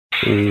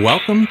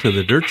Welcome to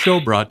the Dirt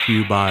Show, brought to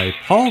you by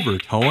Pulver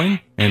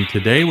Towing, and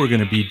today we're going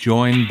to be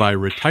joined by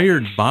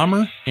retired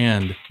bomber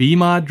and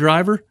B-Mod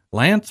driver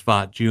Lance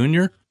Vaught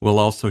Jr. We'll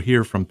also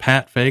hear from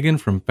Pat Fagan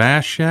from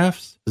Fast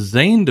Shafts,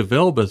 Zane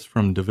DeVilbus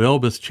from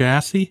DeVilbus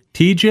Chassis,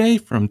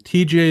 TJ from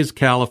TJ's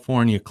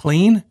California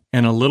Clean,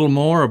 and a little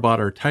more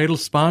about our title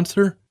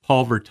sponsor,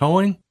 Pulver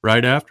Towing,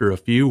 right after a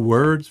few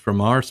words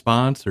from our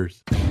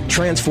sponsors.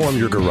 Transform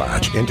your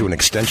garage into an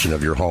extension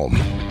of your home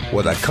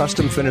with a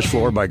custom finished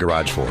floor by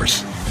Garage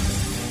Force.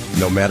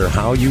 No matter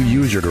how you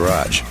use your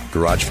garage,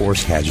 Garage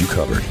Force has you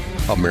covered.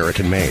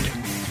 American made,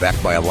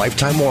 backed by a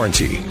lifetime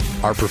warranty.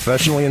 Our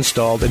professionally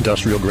installed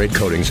industrial-grade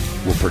coatings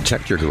will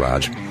protect your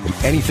garage from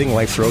anything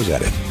life throws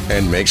at it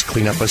and makes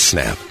cleanup a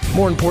snap.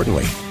 More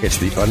importantly, it's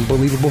the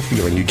unbelievable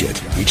feeling you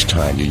get each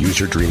time you use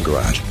your dream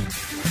garage.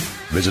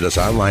 Visit us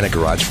online at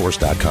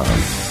GarageForce.com.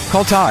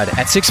 Call Todd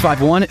at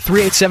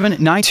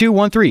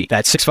 651-387-9213.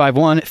 That's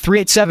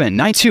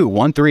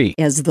 651-387-9213.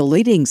 As the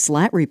leading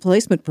slat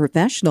replacement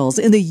professionals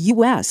in the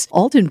U.S.,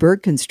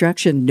 Altenburg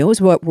Construction knows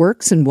what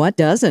works and what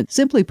doesn't.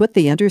 Simply put,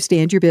 they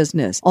understand your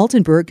business.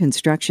 Altenburg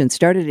Construction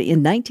started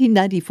in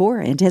 1994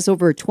 and has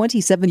over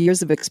 27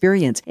 years of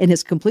experience and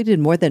has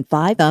completed more than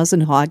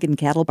 5,000 hog and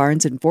cattle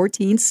barns in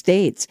 14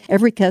 states.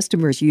 Every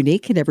customer is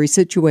unique and every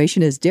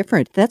situation is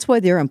different. That's why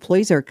their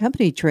employees are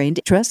company trained.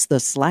 Trust the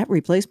slat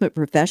replacement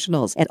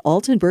professionals at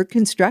Altenburg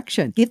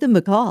Construction. Give them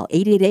a call,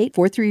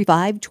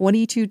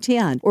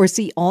 888-435-2210, or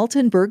see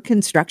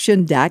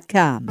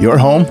altenburgconstruction.com. Your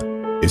home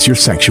is your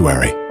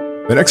sanctuary.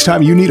 The next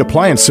time you need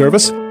appliance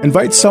service,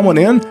 invite someone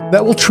in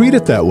that will treat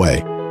it that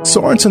way.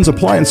 Sorensen's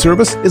Appliance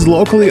Service is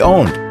locally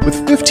owned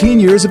with 15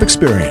 years of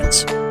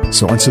experience.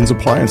 Sorensen's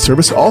Appliance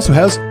Service also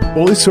has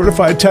fully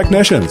certified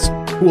technicians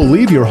who will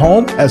leave your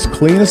home as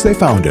clean as they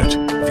found it.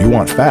 If you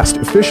want fast,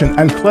 efficient,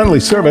 and cleanly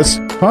service,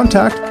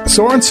 contact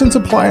Sorensen's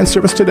Appliance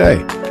Service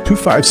today,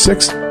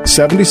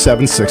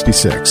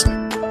 256-7766.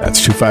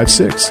 That's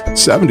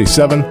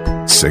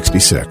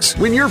 256-7766.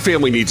 When your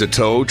family needs a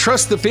tow,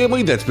 trust the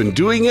family that's been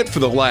doing it for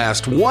the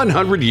last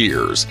 100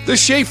 years. The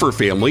Schaefer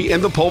family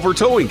and the Pulver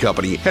Towing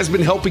Company has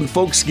been helping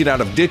folks get out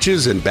of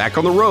ditches and back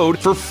on the road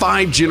for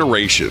 5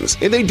 generations.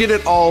 And they did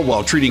it all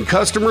while treating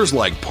customers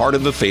like part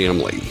of the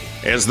family.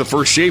 As the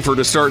first Schaefer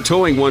to start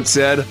towing once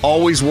said,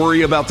 always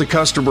worry about the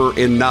customer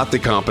and not the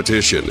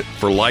competition.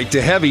 For light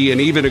to heavy and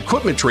even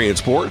equipment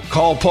transport,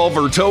 call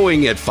Pulver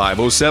Towing at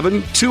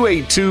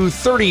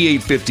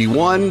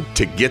 507-282-3851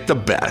 to get the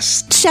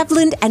best.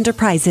 Chevland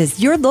Enterprises,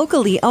 your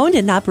locally owned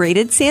and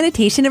operated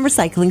sanitation and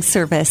recycling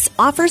service,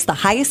 offers the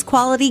highest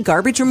quality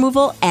garbage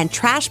removal and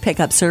trash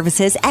pickup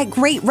services at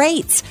great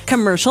rates.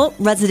 Commercial,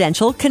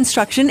 residential,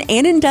 construction,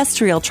 and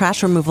industrial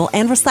trash removal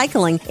and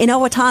recycling in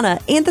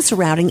Owatonna and the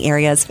surrounding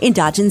areas in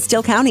Dodge and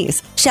Steele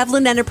counties.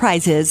 Chevland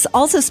Enterprises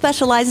also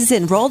specializes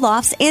in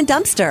roll-offs and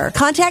dumpster.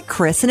 Contact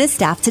Chris and his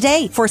staff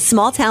today for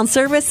small town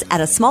service at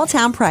a small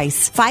town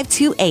price.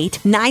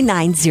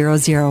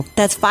 528-9900.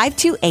 That's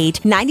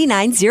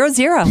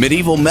 528-9900.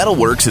 Medieval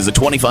Metalworks is a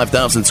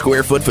 25,000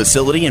 square foot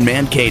facility in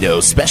Mankato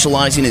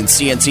specializing in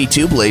CNC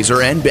tube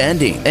laser and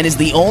bending and is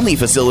the only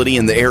facility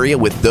in the area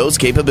with those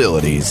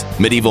capabilities.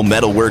 Medieval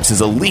Metalworks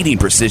is a leading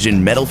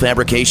precision metal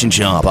fabrication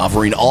shop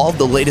offering all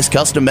the latest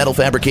custom metal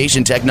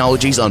fabrication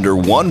technologies under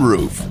one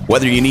roof.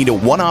 Whether you need a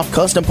one-off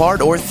custom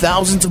part or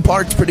thousands of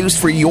parts produced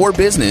for your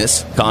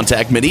business,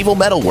 contact Medieval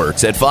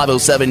Metalworks at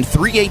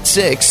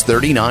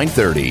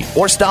 507-386-3930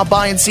 or stop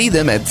by and see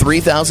them at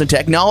 3000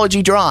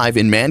 Technology Drive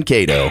in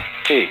Mankato.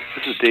 Hey,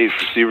 this is Dave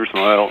for Severson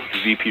Oil,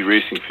 VP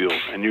Racing Fuel,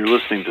 and you're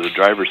listening to the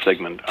driver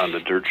segment on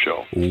The Dirt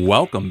Show.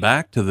 Welcome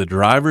back to the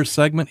driver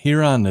segment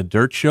here on The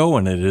Dirt Show,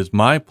 and it is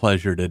my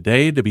pleasure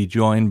today to be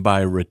joined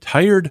by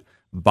retired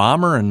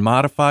bomber and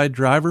modified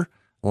driver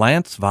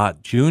Lance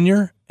Vaught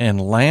Jr. And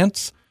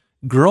Lance,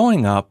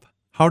 growing up,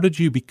 how did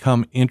you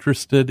become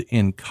interested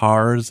in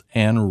cars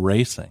and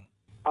racing?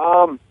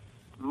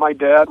 My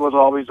dad was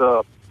always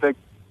a big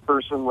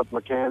person with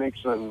mechanics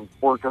and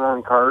working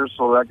on cars,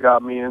 so that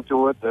got me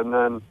into it. And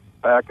then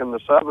back in the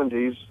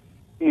 70s,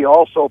 he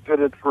also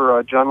pitted for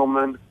a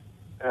gentleman,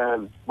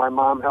 and my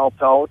mom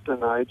helped out,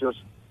 and I just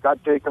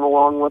got taken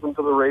along with him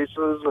to the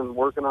races and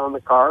working on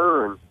the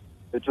car, and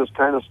it just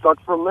kind of stuck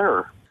from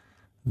there.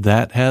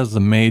 That has a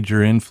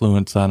major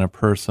influence on a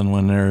person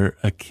when they're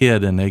a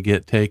kid and they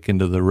get taken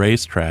to the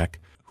racetrack.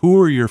 Who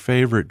were your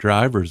favorite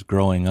drivers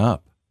growing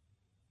up?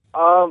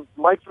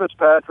 Mike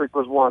Fitzpatrick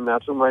was one.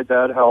 That's who my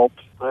dad helped.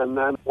 And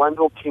then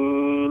Wendell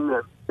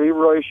Keane,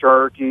 Leroy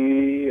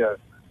Sharkey, a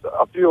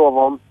few of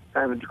them.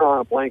 Kind of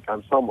drawing a blank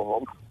on some of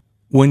them.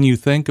 When you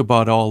think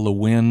about all the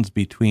wins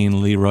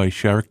between Leroy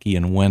Sharkey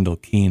and Wendell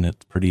Keane,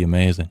 it's pretty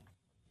amazing.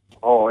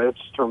 Oh,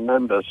 it's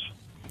tremendous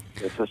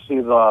to see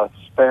the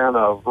span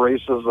of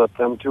races that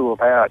them two have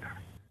had.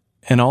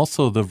 And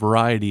also the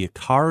variety of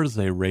cars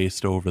they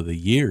raced over the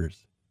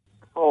years.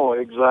 Oh,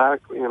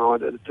 exactly. You know,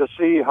 to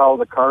see how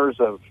the cars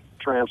have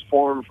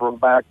transformed from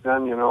back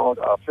then, you know,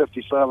 a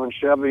 57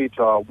 Chevy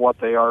to what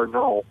they are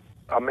now.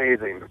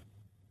 Amazing.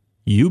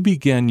 You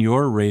began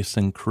your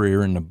racing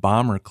career in the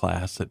bomber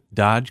class at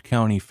Dodge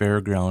County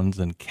Fairgrounds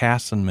in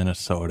Casson,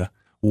 Minnesota.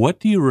 What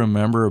do you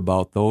remember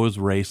about those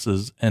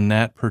races and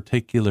that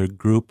particular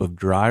group of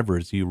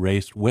drivers you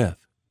raced with?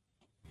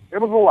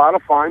 It was a lot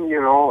of fun, you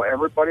know.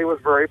 Everybody was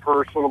very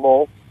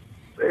personable.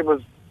 It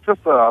was just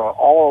a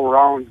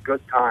all-around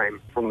good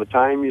time. From the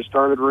time you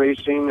started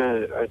racing,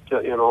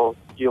 you know,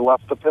 you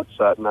left the pits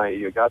that night.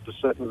 You got to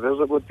sit and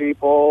visit with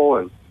people,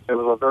 and it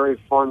was a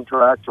very fun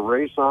track to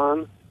race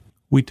on.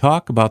 We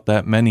talk about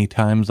that many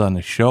times on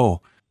the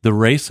show. The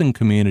racing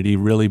community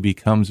really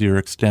becomes your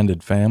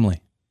extended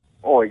family.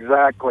 Oh,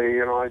 exactly.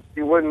 You know,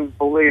 you wouldn't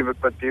believe it,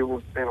 but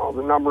you know,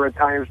 the number of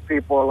times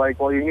people are like,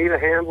 well, you need a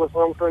hand with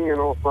something, you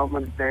know,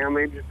 something's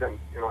damaged, and,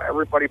 you know,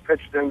 everybody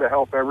pitched in to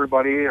help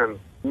everybody and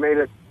made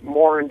it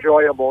more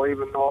enjoyable,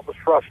 even though it was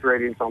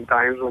frustrating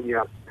sometimes when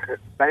you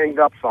banged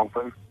up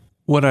something.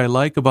 What I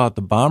like about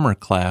the bomber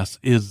class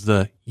is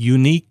the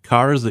unique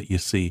cars that you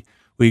see.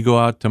 We go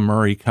out to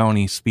Murray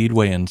County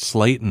Speedway in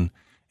Slayton,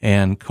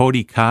 and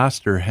Cody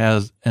Coster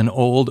has an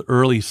old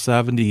early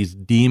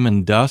 70s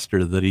Demon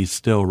Duster that he's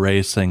still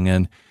racing,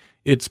 and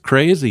it's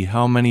crazy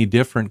how many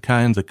different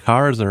kinds of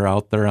cars are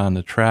out there on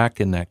the track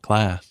in that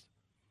class.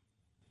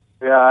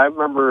 Yeah, I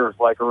remember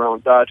like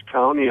around Dodge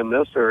County in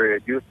this area,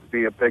 it used to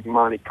be a big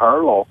Monte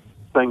Carlo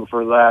thing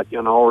for that,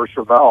 you know, or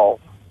Chevelle.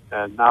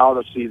 And now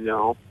to see, you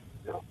know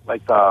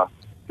like the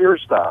Pier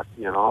Stock,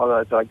 you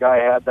know, that guy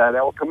had that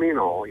El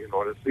Camino, you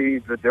know, to see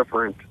the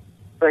different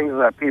things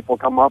that people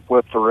come up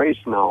with to race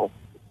now.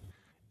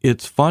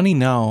 It's funny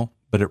now,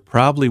 but it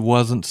probably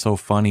wasn't so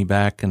funny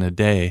back in the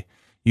day.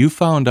 You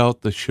found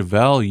out the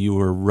Chevelle you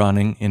were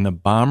running in the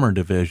bomber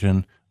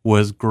division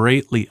was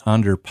greatly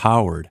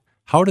underpowered.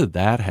 How did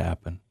that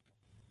happen?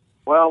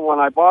 Well, when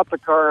I bought the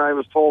car, I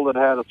was told it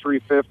had a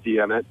 350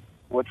 in it,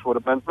 which would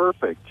have been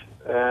perfect.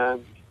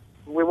 And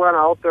we went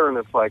out there, and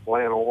it's like,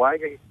 well, why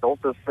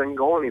don't this thing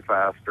go any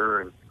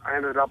faster? And I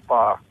ended up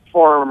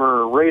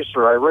former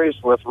racer I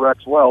raced with,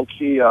 Rex Welch.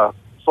 He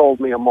sold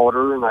me a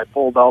motor, and I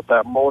pulled out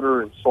that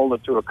motor and sold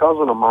it to a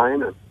cousin of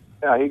mine. And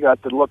yeah, he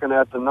got to looking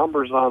at the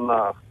numbers on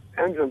the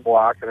engine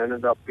block, and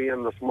ended up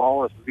being the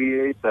smallest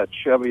V8 that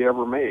Chevy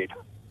ever made.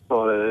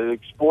 So it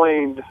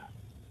explained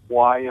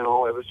why, you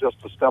know, it was just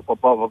a step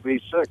above a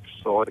V6.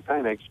 So it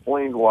kind of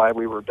explained why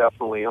we were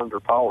definitely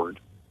underpowered.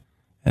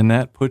 And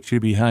that puts you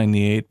behind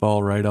the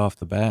 8-ball right off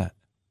the bat.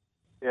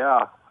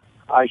 Yeah,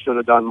 I should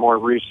have done more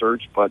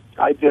research, but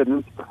I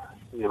didn't.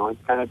 You know,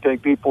 kind of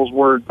take people's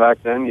word back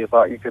then. You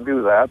thought you could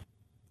do that.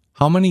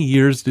 How many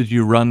years did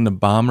you run the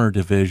bomber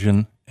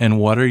division, and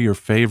what are your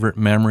favorite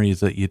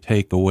memories that you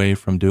take away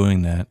from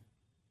doing that?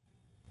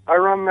 I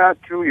run that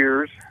 2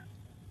 years,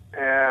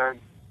 and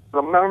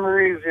the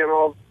memories, you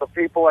know, the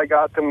people I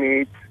got to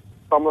meet,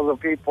 some of the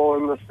people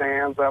in the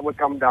stands that would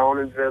come down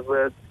and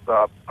visit,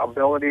 the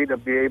ability to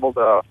be able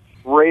to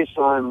race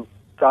on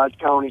Dodge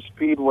County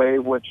Speedway,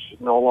 which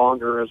no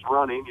longer is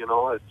running, you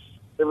know,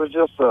 it was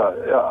just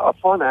a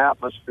fun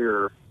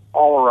atmosphere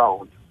all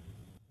around.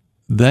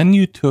 Then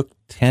you took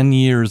 10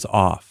 years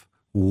off.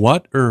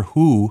 What or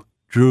who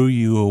drew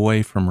you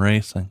away from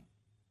racing?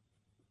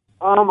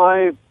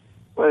 I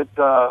had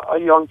a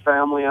young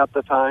family at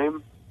the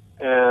time,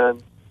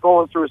 and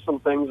going through some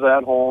things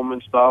at home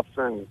and stuff,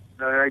 and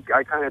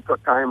I kind of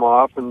took time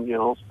off and, you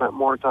know, spent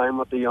more time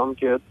with the young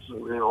kids,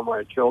 you know,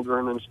 my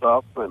children and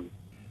stuff. And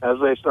as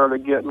they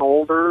started getting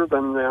older,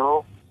 then, you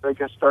know, they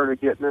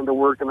started getting into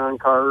working on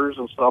cars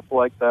and stuff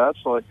like that.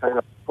 So it kind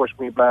of pushed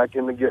me back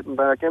into getting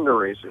back into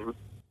racing.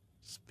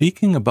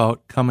 Speaking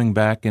about coming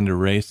back into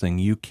racing,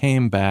 you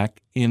came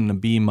back in the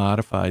B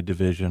Modified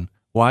division.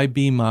 Why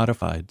B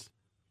Modifieds?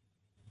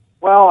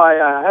 Well,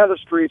 I had a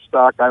street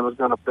stock I was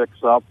going to fix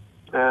up.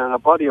 And a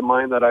buddy of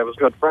mine that I was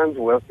good friends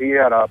with, he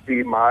had a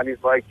B-Mod.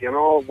 He's like, you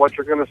know, what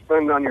you're going to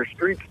spend on your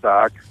street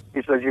stock,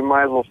 he says, you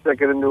might as well stick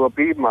it into a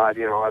B-Mod.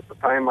 You know, at the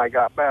time I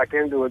got back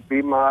into it,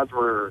 B-Mods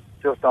were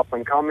just up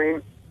and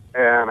coming.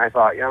 And I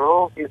thought, you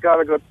know, he's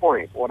got a good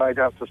point. What I'd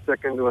have to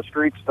stick into a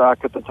street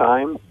stock at the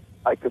time,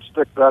 I could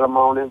stick that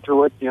amount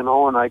into it, you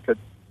know, and I could,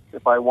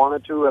 if I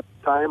wanted to at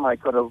the time, I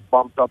could have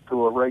bumped up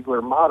to a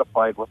regular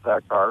modified with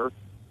that car.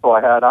 So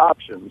I had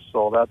options.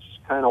 So that's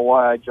kind of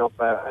why I jumped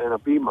in a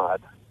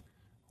B-Mod.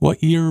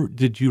 What year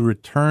did you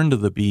return to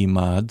the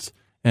B-Mods,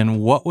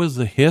 and what was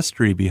the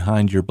history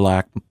behind your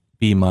black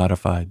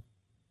B-Modified?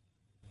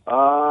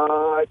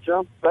 I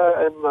jumped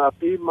in the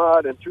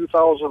B-Mod in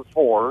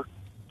 2004,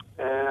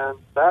 and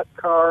that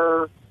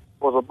car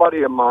was a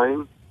buddy of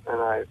mine,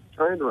 and I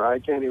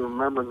can't even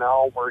remember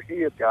now where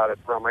he had got it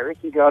from. I think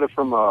he got it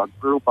from a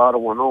group out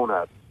of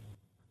Winona.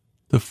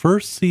 The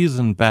first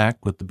season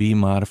back with the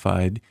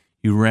B-Modified,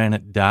 you ran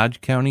at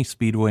Dodge County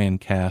Speedway in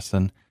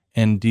Casson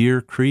and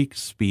Deer Creek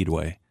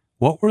Speedway.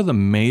 What were the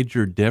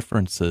major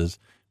differences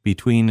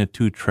between the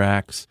two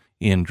tracks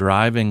in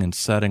driving and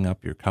setting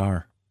up your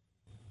car?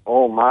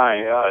 Oh,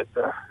 my.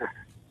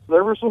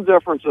 There were some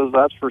differences,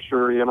 that's for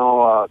sure. You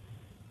know,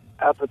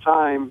 at the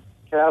time,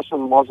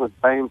 Casson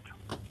wasn't banked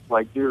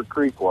like Deer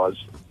Creek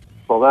was.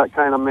 So that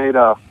kind of made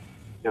a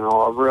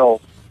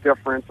real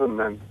difference. And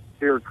then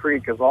Deer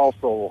Creek is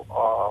also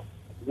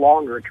a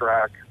longer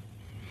track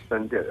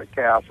than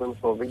Casson,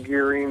 so the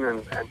gearing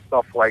and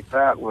stuff like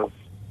that was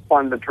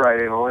fun to try,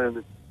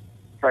 and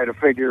try to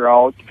figure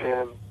out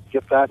and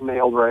get that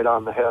nailed right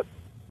on the head.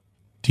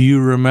 Do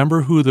you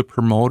remember who the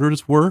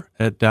promoters were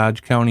at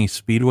Dodge County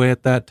Speedway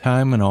at that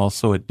time and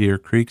also at Deer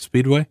Creek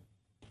Speedway?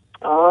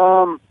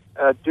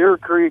 At Deer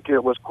Creek,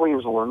 it was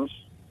Queensland's,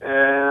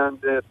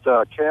 and at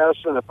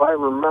Casson, if I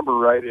remember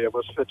right, it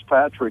was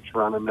Fitzpatrick's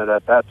running it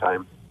at that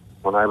time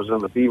when I was in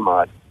the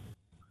B-Mod.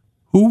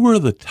 Who were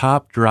the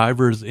top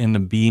drivers in the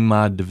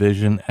B-Mod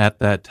division at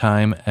that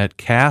time at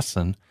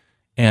Casson,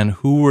 and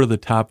who were the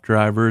top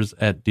drivers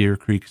at Deer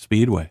Creek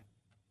Speedway?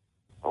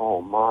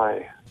 Oh,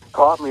 my.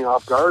 Caught me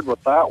off guard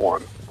with that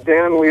one.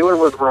 Dan Wheeler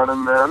was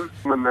running then,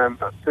 and then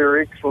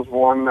Sirix was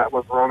one that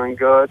was running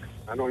good.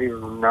 I don't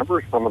even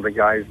remember some of the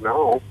guys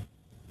now.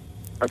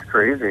 That's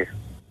crazy.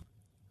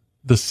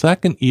 The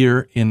second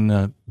year in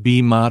the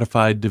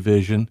B-Modified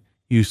division,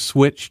 you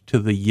switched to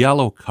the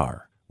yellow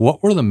car.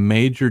 What were the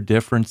major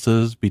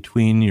differences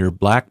between your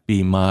black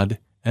B-Mod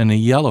and a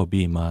yellow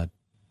B-Mod?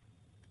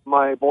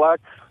 My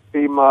black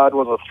B-Mod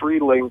was a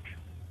 3-link,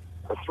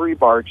 a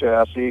 3-bar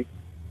chassis,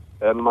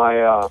 and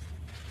my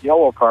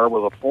yellow car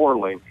was a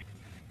 4-link.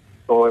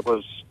 So it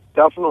was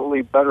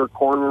definitely better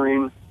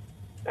cornering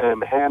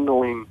and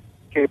handling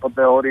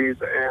capabilities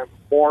and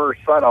more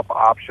setup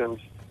options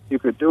you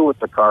could do with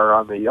the car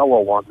on the yellow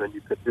one than you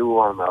could do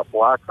on the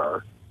black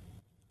car.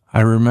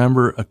 I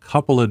remember a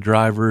couple of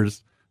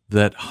drivers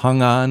that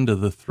hung on to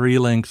the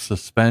 3-link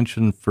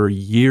suspension for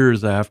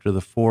years after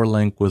the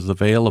 4-link was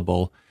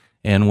available,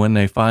 and when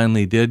they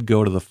finally did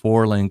go to the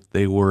 4-link,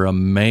 they were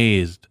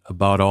amazed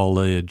about all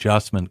the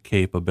adjustment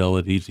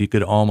capabilities. You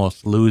could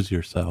almost lose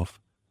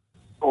yourself.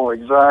 Oh,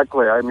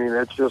 exactly. I mean,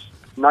 it's just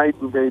night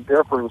and day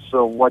difference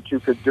of what you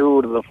could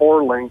do to the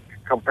 4-link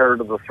compared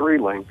to the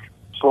 3-link.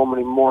 So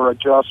many more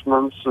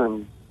adjustments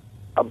and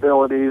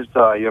abilities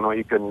to,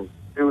 you can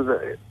do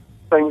the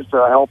things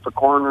to help the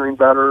cornering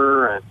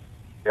better. And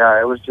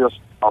yeah, it was just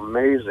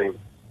amazing.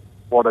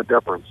 What a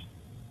difference.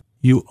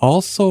 You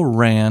also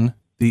ran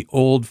the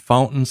old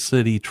Fountain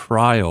City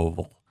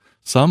Tri-Oval.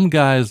 Some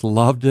guys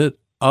loved it,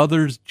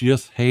 others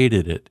just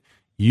hated it.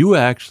 You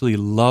actually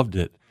loved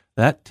it.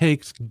 That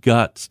takes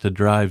guts to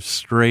drive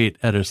straight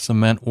at a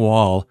cement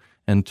wall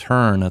and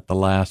turn at the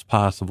last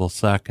possible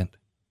second.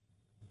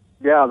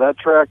 Yeah, that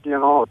track,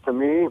 to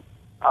me,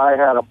 I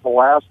had a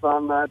blast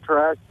on that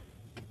track.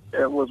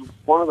 It was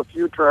one of the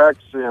few tracks,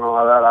 that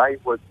I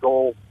would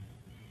go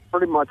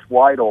pretty much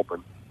wide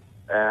open.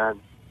 And,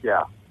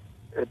 yeah,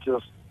 it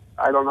just,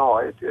 I don't know,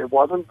 it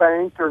wasn't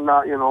banked or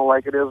not,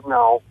 like it is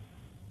now.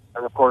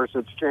 And, of course,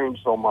 it's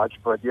changed so much.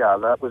 But, yeah,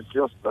 that was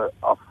just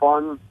a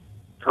fun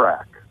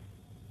track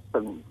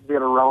to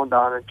get around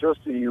on it, just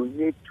a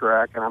unique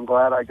track. And I'm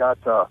glad I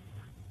got to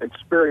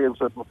experience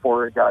it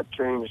before it got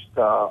changed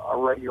to a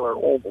regular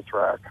oval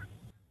track.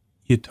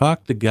 You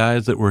talked to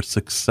guys that were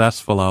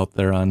successful out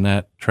there on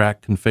that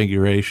track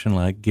configuration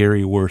like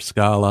Gary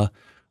Wurscala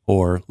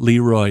or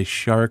Leroy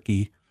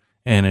Sharkey,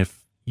 and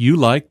if you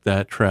liked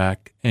that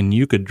track and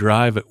you could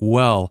drive it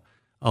well,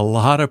 a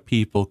lot of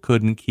people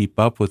couldn't keep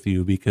up with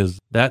you because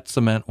that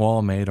cement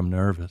wall made them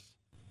nervous.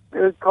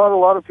 It caught a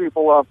lot of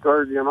people off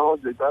guard,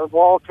 That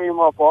wall came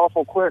up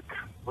awful quick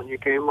when you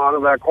came out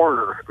of that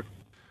corner.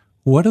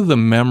 What are the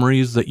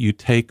memories that you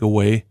take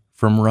away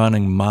from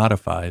running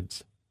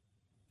modifieds?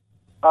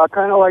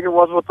 Kind of like it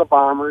was with the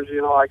Bombers.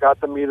 I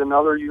got to meet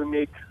another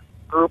unique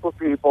group of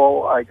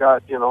people. I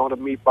got, to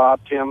meet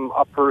Bob Tim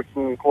up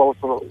person close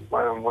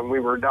when we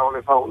were down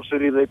in Fountain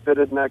City. They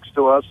pitted next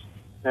to us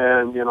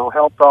and,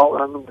 helped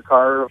out on the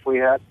car if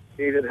we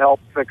needed help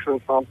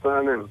fixing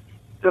something. And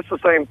just the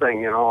same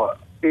thing,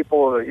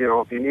 people,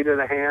 if you needed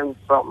a hand,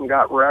 something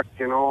got wrecked,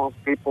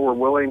 people were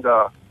willing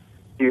to,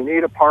 do you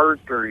need a part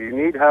or you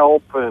need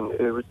help?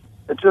 And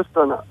it's just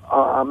an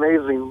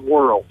amazing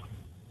world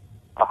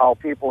how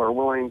people are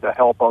willing to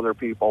help other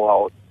people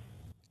out.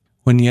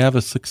 When you have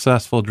a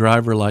successful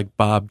driver like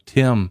Bob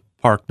Tim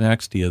parked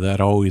next to you, that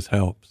always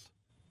helps.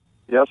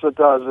 Yes, it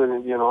does.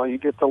 And, you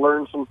get to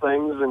learn some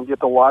things and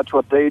get to watch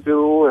what they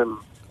do and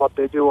what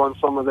they do on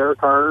some of their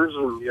cars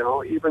and,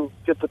 even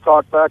get to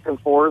talk back and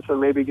forth and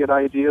maybe get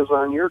ideas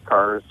on your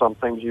car, some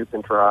things you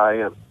can try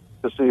and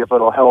to see if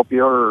it'll help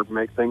you or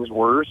make things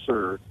worse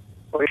or,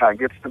 it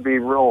gets to be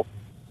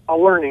a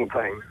learning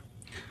thing.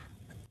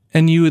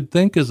 And you would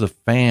think as a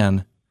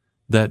fan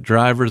that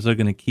drivers are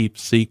going to keep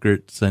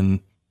secrets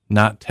and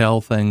not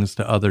tell things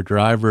to other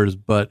drivers,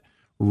 but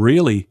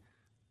really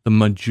the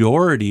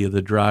majority of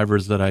the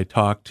drivers that I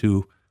talk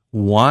to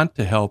want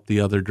to help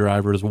the other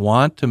drivers,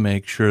 want to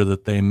make sure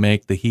that they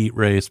make the heat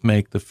race,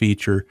 make the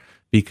feature,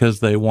 because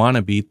they want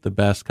to beat the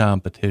best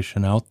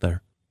competition out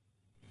there.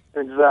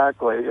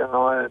 Exactly.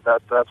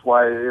 That's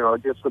why,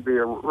 it gets to be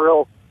a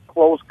real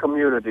close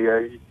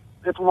community.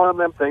 It's one of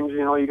them things,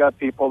 you got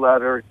people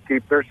that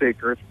keep their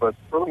secrets, but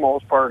for the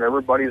most part,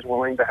 everybody's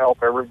willing to help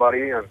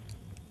everybody, and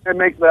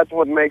that's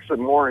what makes it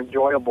more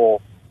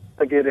enjoyable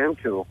to get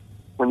into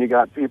when you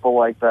got people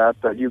like that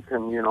you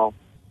can,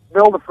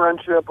 build a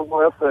friendship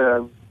with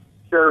and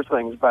share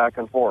things back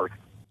and forth.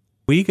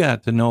 We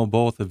got to know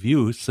both of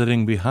you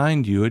sitting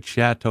behind you at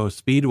Chateau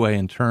Speedway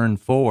in Turn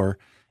 4,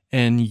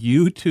 and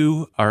you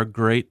two are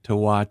great to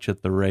watch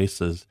at the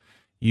races.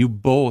 You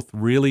both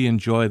really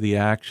enjoy the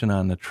action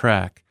on the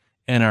track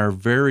and are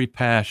very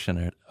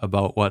passionate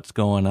about what's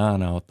going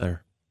on out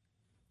there.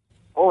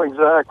 Oh,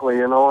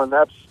 exactly, and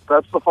that's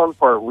the fun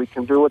part. We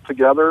can do it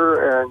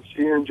together, and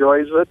she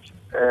enjoys it,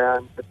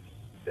 and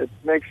it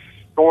makes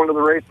going to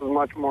the races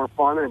much more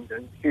fun,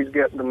 and she's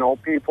getting to know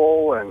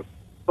people, and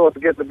so it's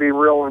getting to be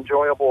real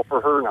enjoyable for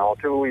her now,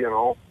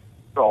 too,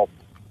 So,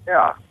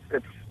 yeah,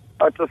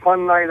 it's a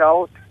fun night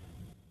out.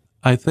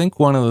 I think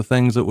one of the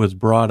things that was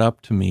brought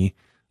up to me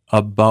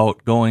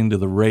about going to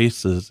the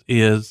races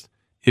is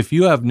if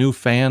you have new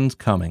fans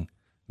coming,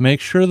 make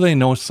sure they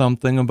know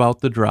something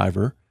about the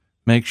driver.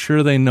 Make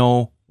sure they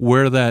know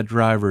where that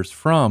driver's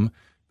from,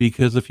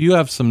 because if you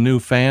have some new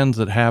fans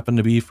that happen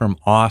to be from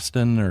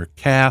Austin or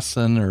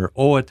Casson or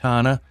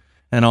Owatonna,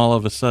 and all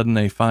of a sudden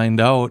they find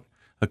out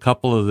a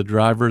couple of the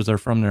drivers are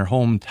from their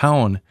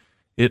hometown,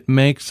 it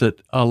makes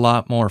it a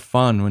lot more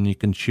fun when you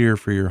can cheer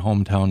for your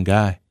hometown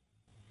guy.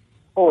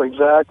 Oh,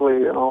 exactly.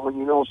 When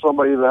you know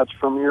somebody that's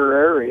from your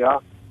area,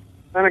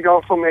 and it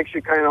also makes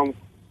you kind of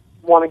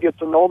want to get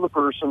to know the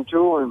person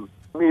too and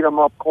meet them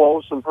up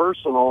close and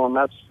personal. And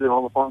that's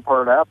the fun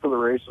part after the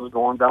race is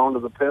going down to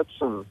the pits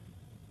and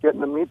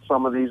getting to meet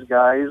some of these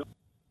guys.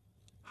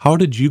 How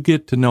did you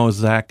get to know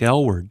Zach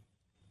Elward?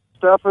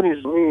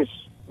 Stephanie's niece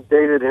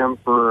dated him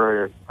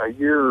for a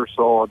year or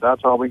so.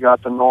 That's how we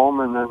got to know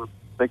him, and then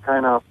they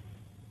kind of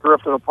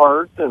drifted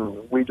apart,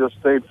 and we just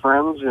stayed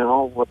friends,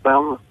 with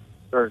them.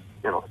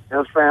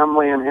 His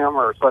family and him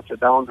are such a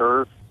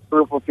down-to-earth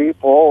group of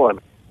people, and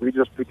we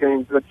just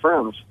became good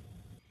friends.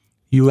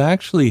 You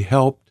actually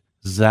helped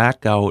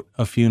Zach out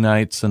a few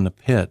nights in the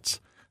pits.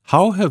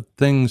 How have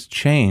things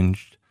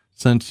changed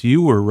since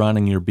you were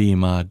running your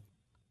B-Mod?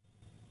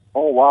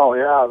 Oh, wow,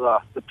 yeah.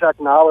 The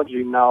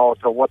technology now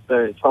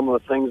to some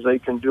of the things they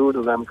can do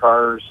to them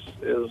cars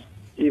is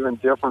even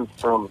different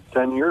from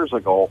 10 years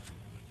ago.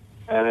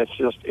 And it's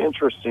just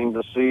interesting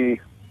to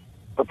see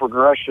the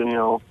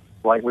progression,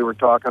 like we were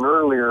talking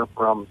earlier,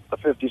 from the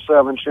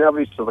 57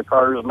 Chevys to the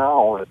cars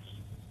now.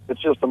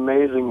 It's just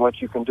amazing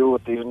what you can do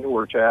with these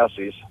newer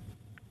chassis.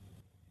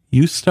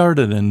 You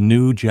started a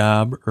new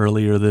job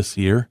earlier this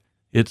year.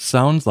 It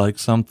sounds like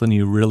something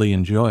you really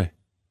enjoy.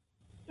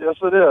 Yes,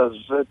 it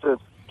is. It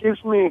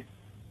keeps me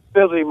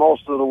busy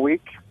most of the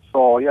week.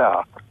 So,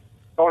 yeah,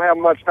 don't have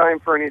much time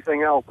for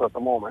anything else at the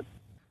moment.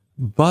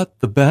 But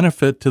the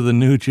benefit to the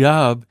new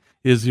job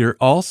is you're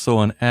also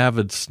an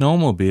avid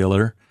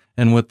snowmobiler,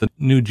 and with the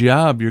new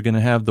job, you're going to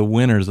have the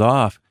winters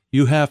off.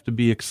 You have to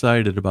be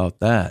excited about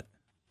that.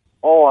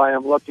 Oh, I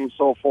am looking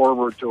so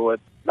forward to it.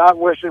 Not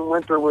wishing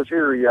winter was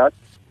here yet,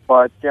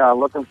 but yeah,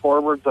 looking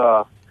forward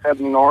to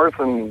heading north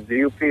and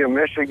the UP of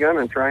Michigan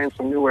and trying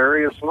some new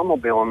areas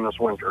snowmobiling this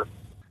winter.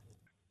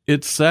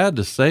 It's sad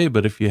to say,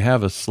 but if you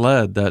have a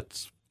sled,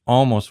 that's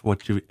almost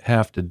what you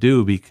have to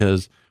do,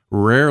 because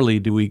rarely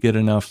do we get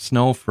enough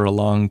snow for a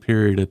long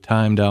period of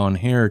time down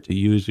here to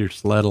use your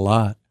sled a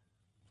lot.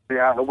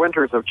 Yeah, the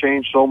winters have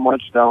changed so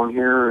much down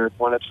here.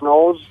 When it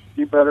snows,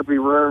 you better be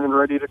rearing and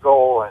ready to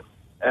go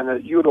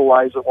and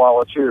utilize it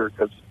while it's here,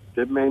 because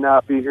it may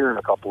not be here in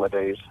a couple of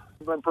days.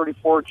 We've been pretty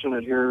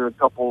fortunate here a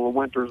couple of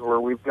winters where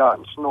we've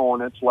gotten snow,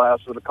 and it's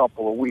lasted a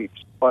couple of weeks.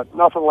 But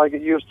nothing like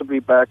it used to be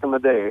back in the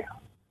day.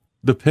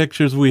 The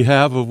pictures we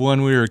have of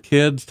when we were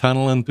kids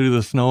tunneling through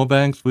the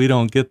snowbanks, we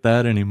don't get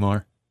that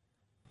anymore.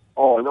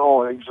 Oh,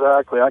 no,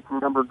 exactly. I can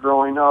remember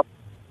growing up,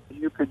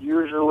 you could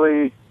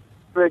usually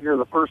figure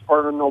the first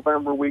part of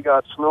November we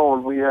got snow,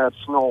 and we had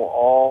snow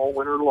all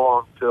winter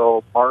long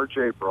till March,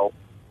 April.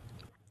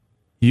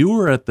 You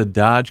were at the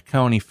Dodge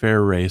County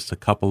Fair race a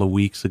couple of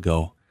weeks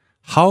ago.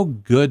 How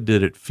good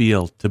did it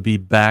feel to be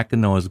back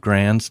in those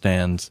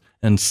grandstands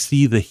and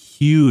see the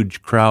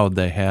huge crowd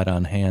they had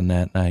on hand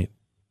that night?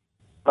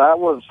 That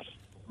was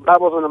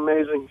an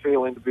amazing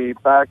feeling to be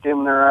back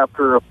in there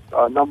after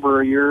a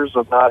number of years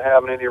of not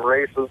having any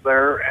races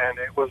there, and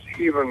it was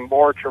even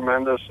more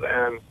tremendous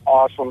and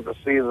awesome to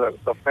see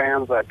the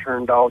fans that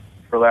turned out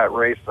for that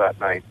race that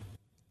night.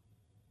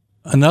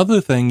 Another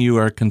thing you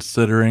are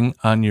considering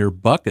on your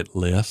bucket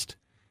list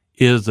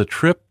is a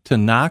trip to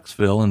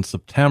Knoxville in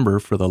September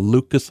for the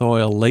Lucas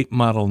Oil Late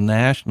Model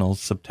Nationals,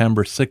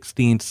 September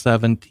 16th,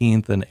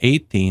 17th, and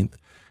 18th,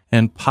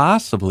 and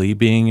possibly,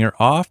 being you're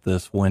off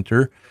this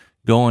winter,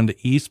 going to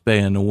East Bay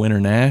in the Winter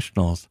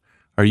Nationals.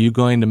 Are you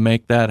going to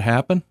make that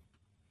happen?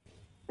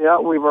 Yeah,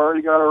 we've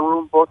already got our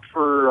room booked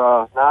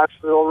for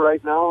Knoxville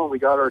right now, and we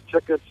got our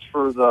tickets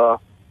for the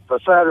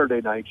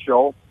Saturday night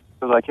show,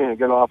 because I can't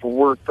get off of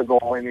work to go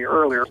any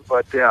earlier.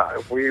 But yeah,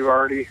 we've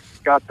already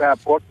got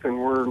that booked, and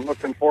we're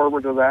looking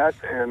forward to that,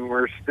 and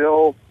we're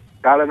still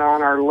got it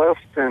on our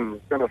list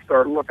and going to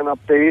start looking up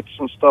dates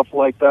and stuff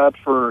like that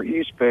for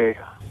East Bay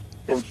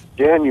in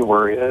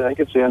January. I think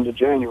it's the end of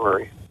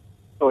January.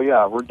 So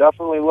yeah, we're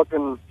definitely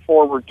looking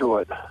forward to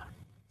it.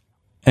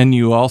 And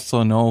you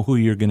also know who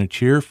you're going to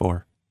cheer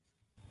for.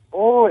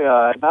 Oh,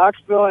 yeah,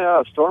 Knoxville,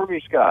 yeah,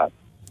 Stormy Scott.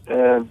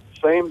 And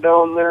same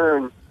down there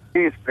in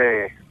East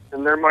Bay.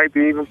 And there might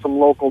be even some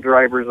local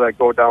drivers that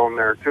go down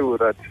there, too,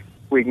 that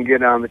we can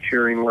get on the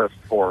cheering list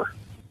for.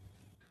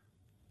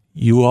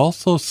 You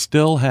also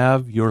still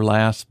have your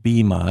last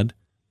B-Mod,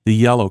 the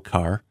yellow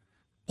car.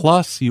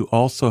 Plus, you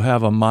also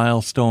have a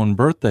milestone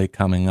birthday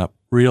coming up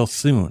real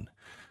soon.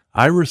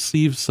 I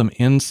received some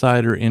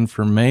insider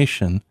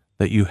information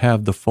that you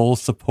have the full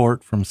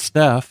support from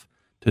Steph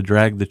to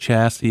drag the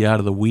chassis out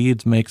of the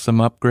weeds, make some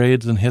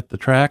upgrades, and hit the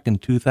track in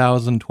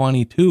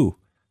 2022.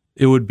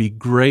 It would be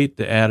great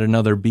to add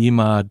another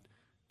B-Mod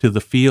to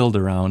the field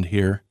around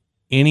here.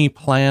 Any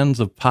plans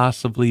of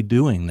possibly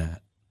doing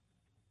that?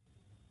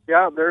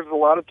 Yeah, there's a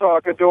lot of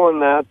talk of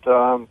doing that.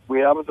 We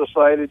haven't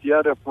decided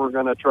yet if we're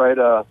going to try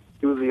to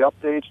do the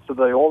updates to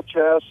the old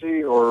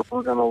chassis or if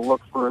we're going to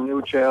look for a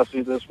new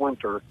chassis this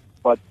winter.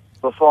 But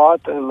the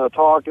thought and the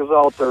talk is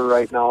out there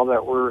right now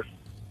that we're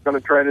going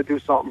to try to do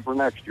something for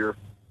next year.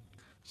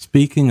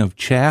 Speaking of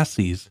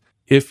chassis,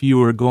 if you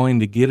were going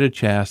to get a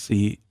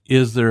chassis,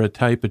 is there a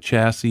type of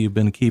chassis you've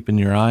been keeping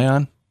your eye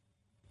on?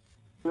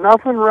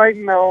 Nothing right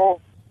now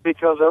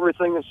because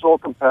everything is so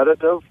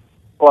competitive.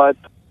 But,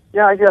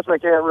 yeah, I guess I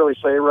can't really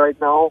say right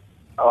now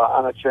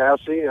on a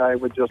chassis. I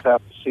would just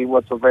have to see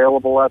what's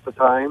available at the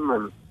time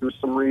and do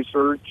some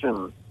research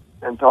and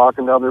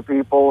talking to other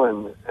people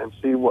and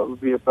see what would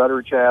be a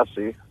better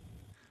chassis.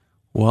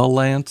 Well,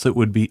 Lance, it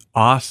would be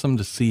awesome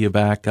to see you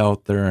back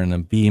out there in a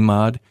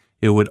B-Mod.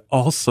 It would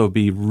also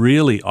be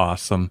really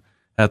awesome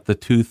at the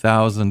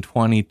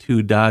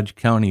 2022 Dodge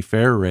County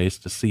Fair race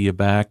to see you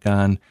back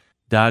on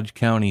Dodge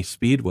County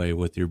Speedway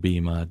with your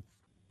B-Mod.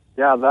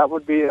 Yeah, that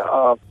would be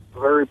a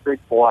very big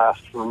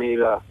blast for me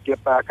to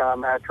get back on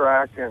that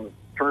track and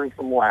turn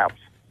some laps.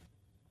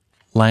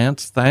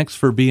 Lance, thanks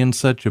for being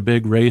such a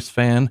big race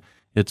fan.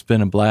 It's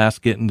been a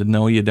blast getting to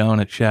know you down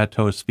at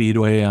Chateau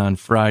Speedway on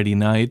Friday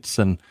nights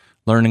and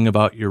learning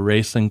about your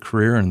racing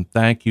career, and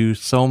thank you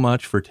so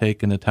much for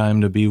taking the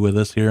time to be with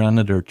us here on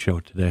the Dirt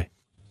Show today.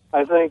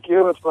 I thank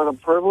you. It's been a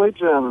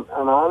privilege and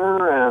an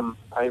honor, and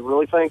I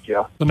really thank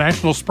you. The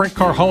National Sprint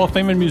Car Hall of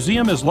Fame and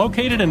Museum is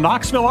located in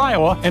Knoxville,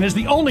 Iowa, and is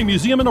the only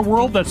museum in the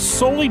world that's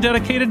solely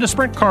dedicated to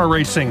sprint car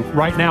racing.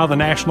 Right now, the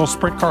National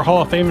Sprint Car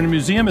Hall of Fame and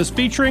Museum is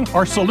featuring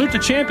our Salute to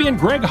Champion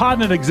Greg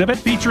Hodnett exhibit,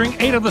 featuring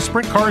 8 of the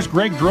sprint cars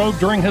Greg drove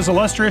during his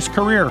illustrious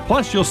career.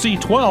 Plus, you'll see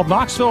 12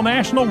 Knoxville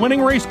National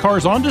winning race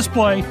cars on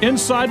display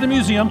inside the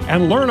museum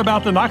and learn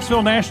about the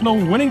Knoxville National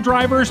winning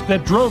drivers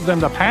that drove them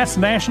to past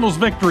Nationals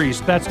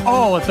victories. That's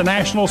all at the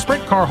National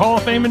Sprint Car Hall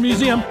of Fame and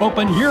Museum,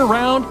 open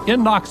year-round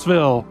in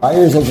Knoxville.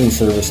 Byers Engine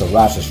Service of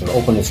Rochester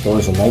opened its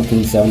doors in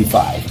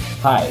 1975.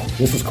 Hi,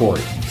 this is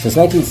Corey. Since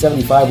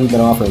 1975, we've been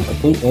offering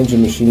complete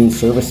engine machining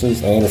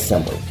services and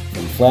assembly.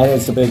 From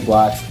flatheads to big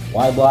blocks,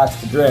 Y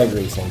blocks to drag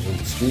race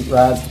engines, street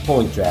rods to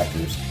pulling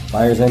tractors,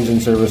 Byers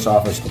Engine Service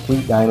offers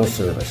complete dyno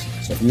service.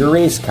 So if your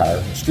race car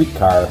or street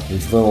car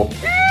needs a little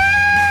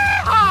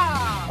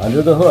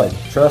under the hood,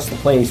 trust the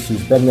place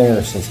who's been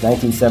there since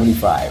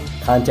 1975.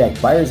 Contact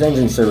Byers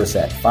Engine Service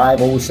at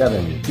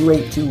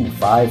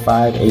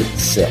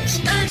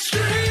 507-282-5586.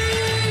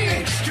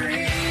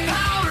 Extreme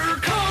Powder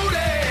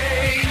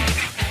Coating.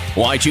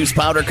 Why choose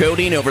powder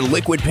coating over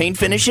liquid paint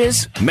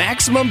finishes?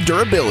 Maximum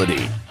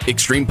durability.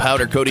 Extreme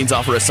Powder Coatings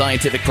offer a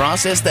scientific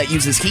process that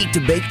uses heat to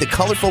bake the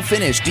colorful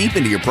finish deep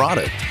into your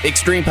product.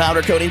 Extreme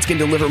Powder Coatings can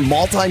deliver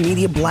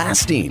multimedia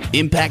blasting,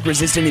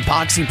 impact-resistant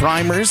epoxy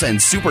primers,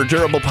 and super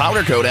durable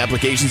powder coat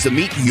applications to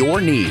meet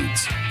your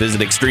needs.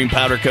 Visit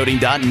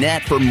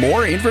extremepowdercoating.net for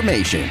more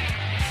information.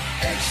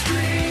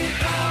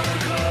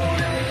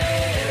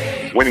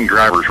 Winning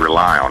drivers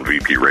rely on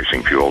VP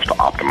Racing Fuels to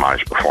optimize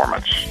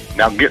performance.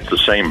 Now get the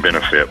same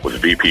benefit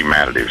with VP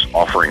Additives,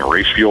 offering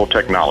race fuel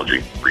technology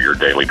for your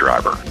daily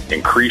driver.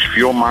 Increase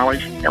fuel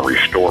mileage and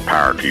restore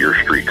power to your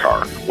street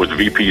car with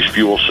VP's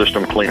Fuel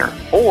System Cleaner.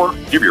 Or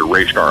give your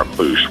race car a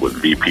boost with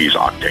VP's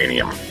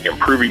Octanium,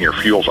 improving your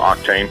fuel's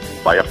octane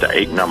by up to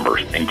 8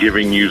 numbers and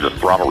giving you the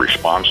throttle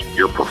response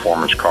your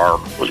performance car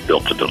was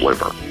built to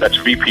deliver. That's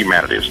VP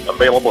Additives,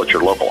 available at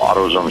your local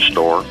AutoZone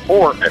store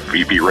or at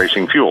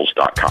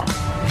vpracingfuels.com.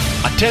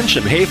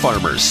 Attention hay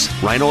farmers,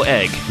 Rhino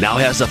Egg now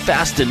has a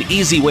fast and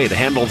easy way to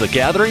handle the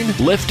gathering,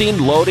 lifting,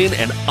 loading,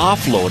 and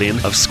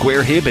offloading of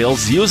square hay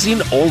bales using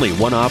only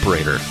one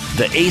operator.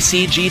 The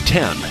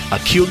ACG-10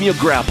 Acuna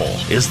Grapple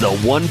is the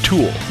one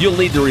tool you'll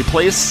need to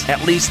replace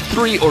at least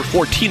 3 or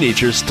 4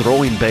 teenagers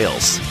throwing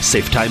bales.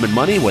 Save time and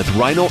money with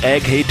Rhino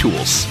Egg Hay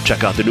Tools.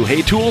 Check out the new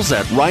hay tools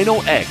at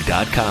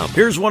rhinoegg.com.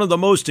 Here's one of the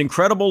most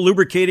incredible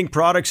lubricating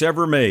products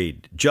ever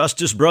made,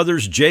 Justice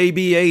Brothers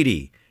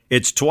JB80.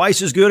 It's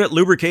twice as good at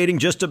lubricating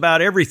just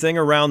about everything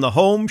around the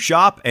home,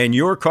 shop, and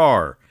your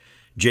car.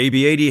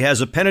 JB80 has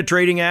a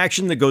penetrating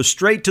action that goes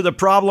straight to the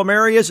problem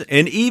areas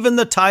and even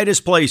the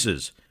tightest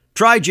places.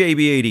 Try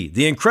JB80,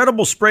 the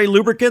incredible spray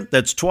lubricant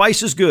that's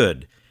twice as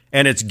good,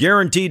 and it's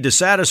guaranteed to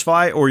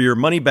satisfy or your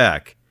money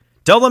back.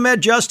 Tell them Ed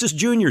Justice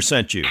Jr.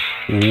 sent you.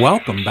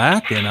 Welcome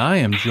back, and I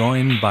am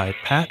joined by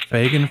Pat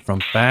Fagan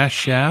from Fast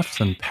Shafts.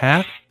 And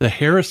Pat, the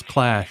Harris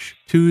Clash,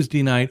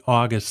 Tuesday night,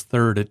 August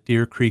 3rd at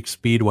Deer Creek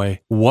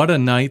Speedway. What a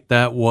night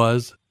that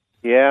was.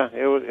 Yeah,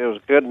 it was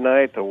a good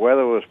night. The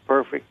weather was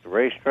perfect. The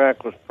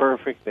racetrack was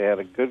perfect. They had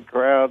a good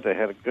crowd. They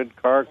had a good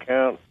car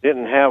count.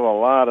 Didn't have a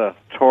lot of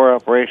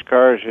tore-up race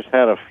cars, just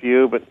had a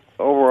few, but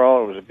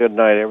overall it was a good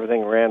night.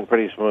 Everything ran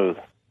pretty smooth.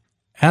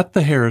 At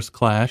the Harris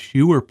Clash,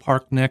 you were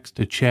parked next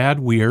to Chad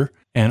Weir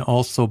and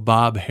also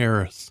Bob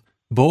Harris.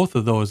 Both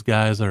of those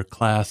guys are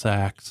class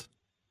acts.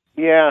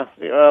 Yeah,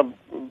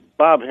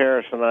 Bob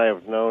Harris and I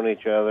have known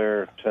each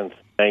other since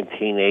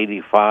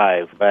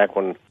 1985, back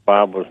when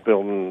Bob was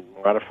building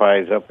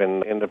modifieds up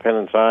in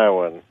Independence,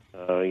 Iowa. And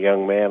a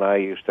young man I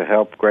used to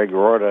help, Greg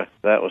Rorta,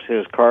 that was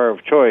his car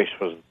of choice,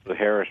 was the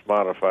Harris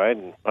Modified.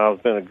 And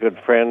Bob's been a good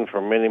friend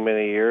for many,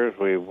 many years.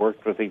 We've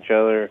worked with each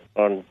other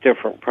on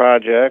different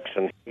projects,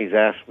 and he's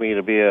asked me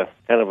to be a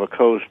kind of a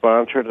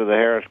co-sponsor to the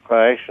Harris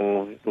Clash,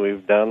 and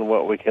we've done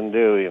what we can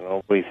do. You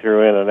know, we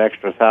threw in an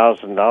extra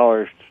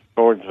 $1,000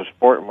 towards the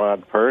sport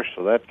mod purse,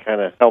 so that kind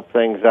of helped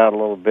things out a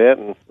little bit.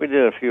 And we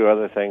did a few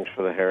other things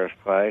for the Harris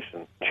Clash.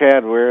 And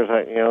Chad Weir's,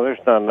 there's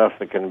not enough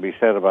that can be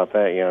said about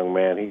that young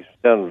man. He's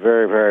done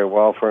very, very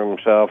well for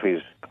himself. He's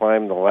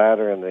climbed the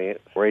ladder in the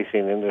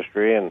racing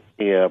industry, and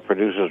he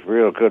produces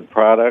real good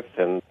product,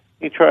 and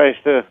he tries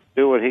to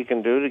do what he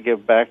can do to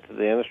give back to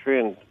the industry,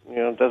 and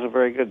does a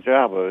very good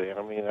job of it.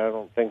 I mean, I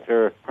don't think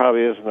there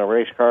probably isn't a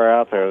race car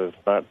out there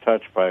that's not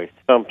touched by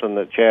something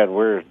that Chad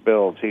Weir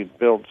builds. He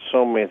builds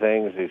so many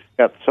things. He's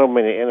got so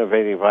many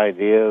innovative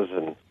ideas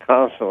and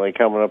constantly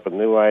coming up with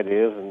new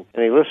ideas, and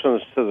he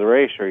listens to the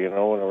racer.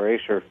 When a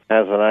racer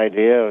has an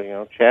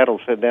idea, Chad will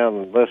sit down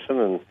and listen,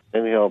 and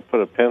then he'll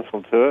put a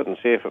pencil to it and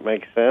see if it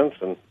makes sense.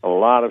 And a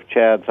lot of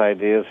Chad's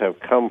ideas have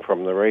come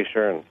from the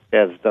racer, and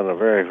Chad's done a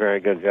very, very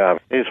good job.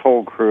 His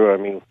whole crew,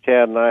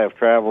 Chad and I have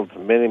traveled to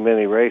many,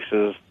 many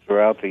races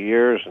throughout the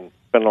years and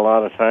spent a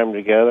lot of time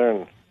together,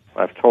 and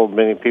I've told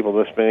many people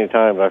this many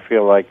times, I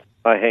feel like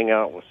I hang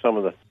out with some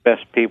of the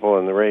best people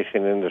in the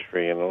racing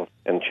industry,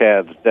 and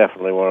Chad's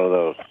definitely one of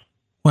those.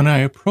 When I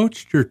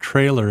approached your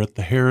trailer at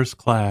the Harris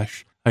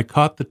Clash, I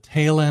caught the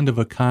tail end of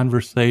a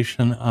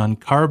conversation on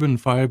carbon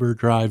fiber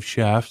drive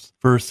shafts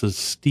versus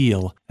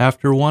steel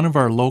after one of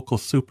our local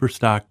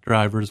superstock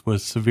drivers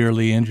was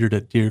severely injured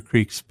at Deer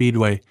Creek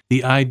Speedway.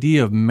 The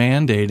idea of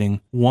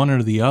mandating one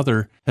or the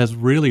other has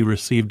really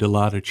received a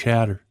lot of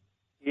chatter.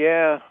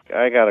 Yeah,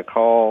 I got a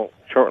call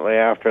shortly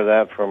after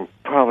that from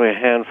probably a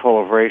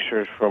handful of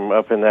racers from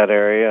up in that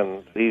area,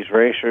 and these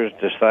racers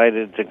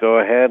decided to go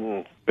ahead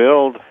and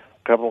build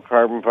a couple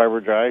carbon fiber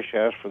drive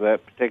shafts for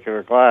that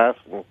particular class,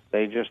 and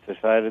they just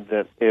decided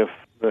that if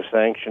the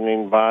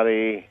sanctioning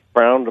body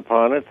frowned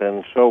upon it,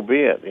 then so be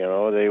it.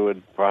 They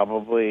would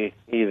probably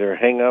either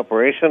hang up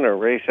racing or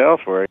race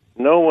elsewhere.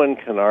 No one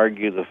can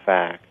argue the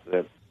fact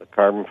that the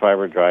carbon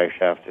fiber drive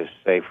shaft is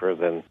safer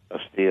than a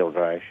steel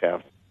drive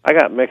shaft. I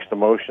got mixed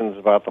emotions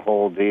about the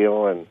whole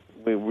deal, and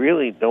we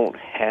really don't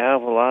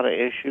have a lot of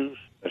issues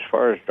as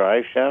far as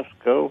drive shafts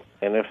go.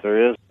 And if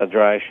there is a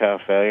drive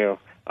shaft failure,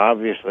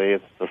 obviously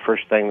it's the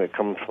first thing that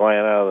comes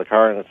flying out of the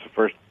car, and it's the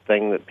first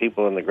thing that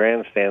people in the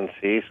grandstand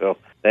see, so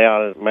they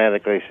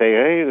automatically say,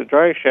 hey, the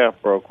drive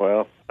shaft broke.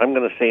 Well, I'm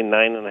going to say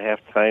 9.5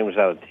 times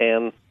out of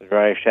 10, the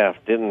drive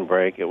shaft didn't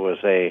break. It was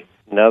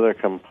another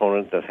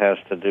component that has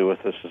to do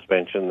with the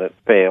suspension that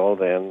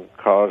failed and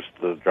caused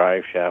the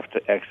drive shaft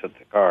to exit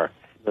the car.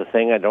 The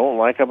thing I don't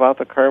like about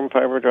the carbon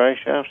fiber drive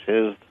shafts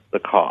is the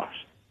cost.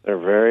 They're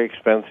very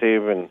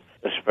expensive, and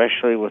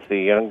especially with the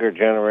younger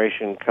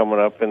generation coming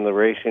up in the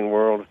racing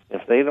world,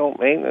 if they don't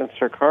maintenance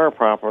their car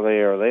properly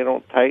or they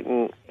don't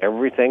tighten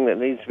everything that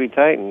needs to be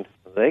tightened,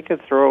 they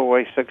could throw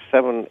away $600,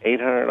 $700,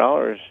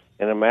 $800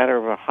 in a matter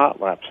of a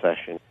hot lap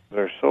session.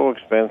 They're so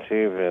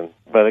expensive,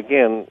 but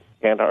again,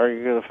 can't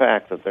argue the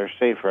fact that they're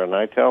safer. And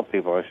I tell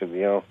people, I said,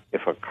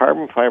 if a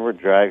carbon fiber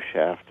drive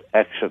shaft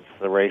exits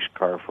the race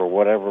car for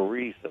whatever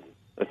reason,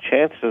 the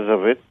chances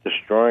of it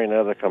destroying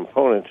other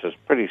components is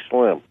pretty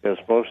slim, because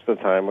most of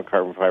the time a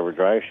carbon fiber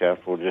drive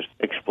shaft will just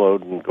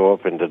explode and go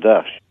up into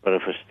dust. But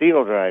if a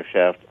steel drive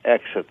shaft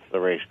exits the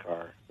race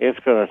car, it's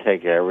going to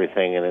take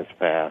everything in its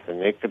path,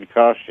 and it could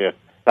cost you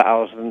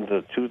 $1,000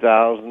 to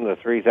 $2,000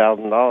 to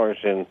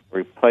 $3,000 in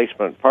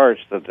replacement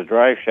parts that the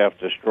drive shaft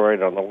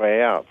destroyed on the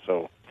way out.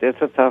 So it's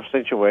a tough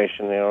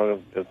situation.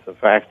 It's the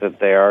fact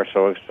that they are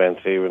so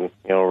expensive, and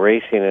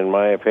racing, in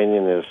my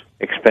opinion, is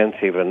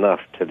expensive enough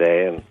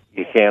today, and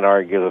you can't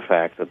argue the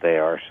fact that they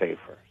are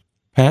safer.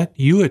 Pat,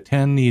 you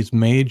attend these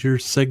major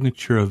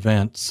signature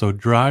events, so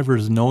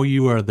drivers know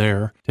you are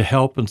there to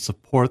help and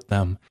support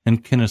them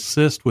and can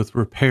assist with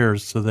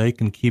repairs so they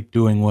can keep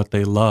doing what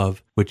they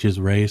love, which is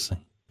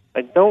racing.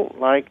 I don't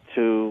like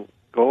to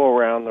go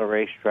around the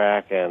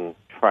racetrack and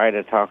try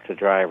to talk to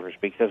drivers,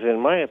 because in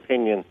my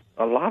opinion,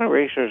 a lot of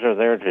racers are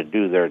there to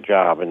do their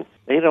job, and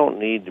they don't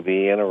need to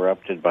be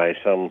interrupted by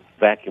some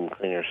vacuum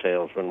cleaner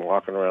salesman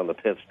walking around the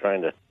pits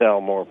trying to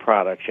sell more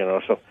products,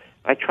 So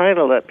I try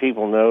to let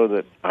people know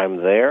that I'm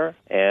there,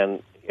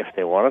 and if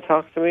they want to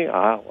talk to me,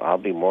 I'll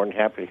be more than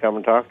happy to come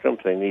and talk to them.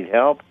 If they need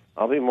help,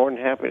 I'll be more than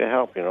happy to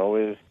help.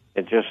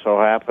 It just so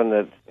happened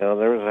that there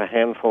was a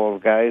handful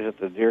of guys at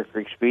the Deer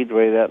Creek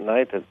Speedway that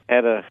night that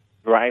had a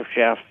drive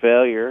shaft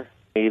failure,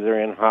 either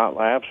in hot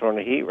laps or in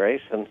a heat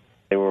race, and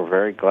they were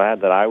very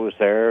glad that I was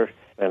there.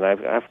 And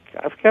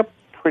I've kept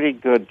pretty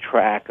good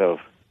track of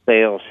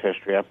sales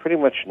history. I pretty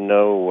much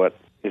know what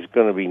is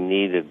going to be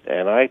needed,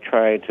 and I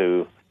try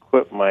to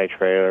equip my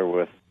trailer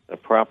with the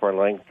proper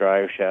length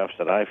drive shafts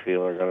that I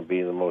feel are going to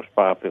be the most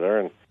popular,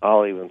 and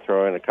I'll even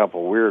throw in a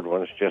couple weird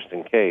ones just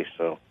in case.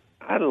 So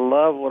I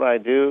love what I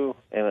do,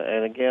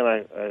 and again,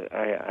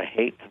 I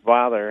hate to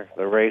bother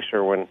the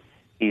racer when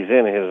he's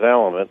in his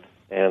element,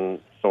 and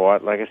so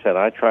like I said,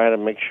 I try to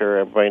make sure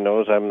everybody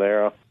knows I'm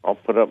there. I'll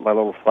put up my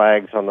little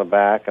flags on the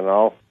back, and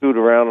I'll scoot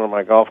around on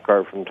my golf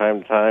cart from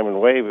time to time and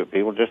wave at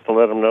people just to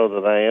let them know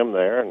that I am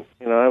there. And,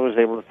 I was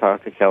able to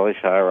talk to Kelly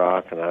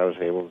Shyrock, and I was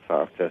able to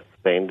talk to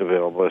Zane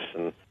DeVilbiss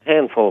and a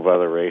handful of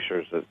other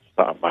racers that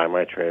stop by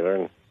my trailer.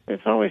 And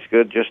it's always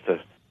good just to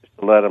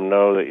let them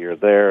know that you're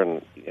there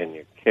and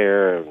you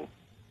care, and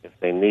if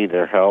they need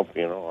their help,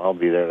 I'll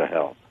be there to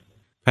help.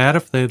 Pat,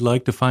 if they'd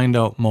like to find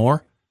out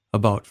more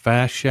about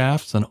Fast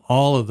Shafts and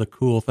all of the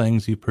cool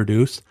things you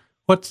produce,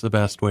 what's the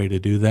best way to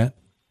do that?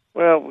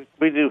 Well,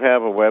 we do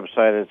have a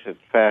website. It's at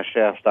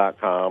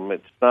fastshafts.com.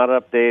 It's not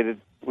updated.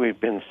 We've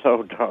been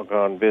so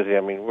doggone busy.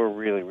 I mean, we're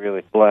really,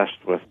 really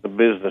blessed with the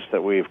business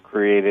that we've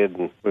created,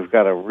 and we've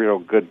got a real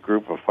good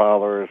group of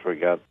followers. We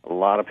got a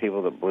lot of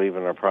people that believe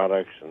in our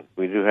products, and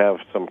we do have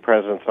some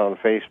presence on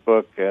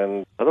Facebook.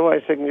 And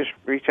otherwise, they can just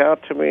reach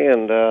out to me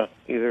and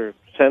either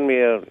send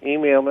me an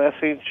email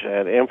message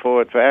at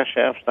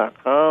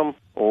info@fastshafts.com,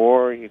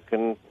 or you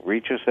can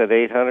reach us at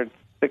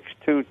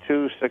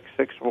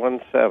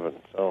 800-622-6617.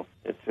 So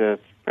it's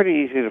pretty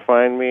easy to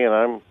find me, and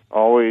I'm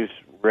always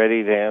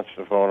ready to answer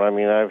the phone. I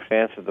mean, I've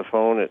answered the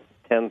phone at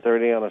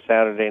 10:30 on a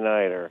Saturday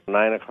night or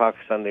 9 o'clock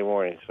Sunday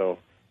morning. So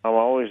I'm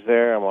always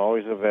there. I'm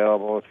always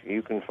available. If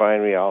you can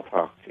find me, I'll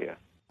talk to you.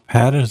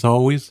 Pat, as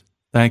always,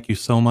 thank you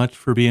so much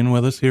for being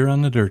with us here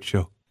on The Dirt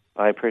Show.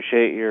 I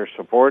appreciate your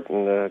support,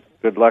 and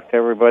good luck to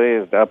everybody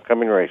at the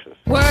upcoming races.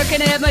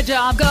 Working at my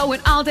job,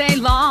 going all day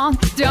long.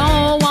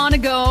 Don't want to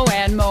go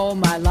and mow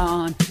my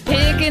lawn.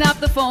 Picking up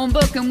the phone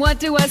book, and what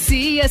do I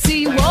see? I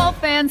see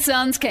Wolf and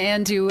Sons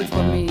can do it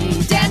for me.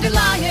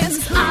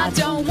 Dandelions, I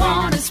don't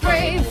want to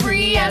spray.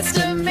 Free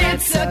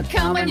estimates are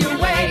coming your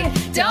way.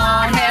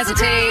 Don't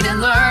hesitate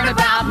and learn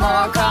about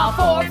more. Call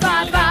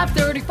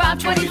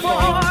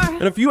 455-3524.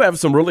 And if you have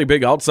some really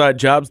big outside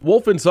jobs,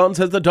 Wolf & Sons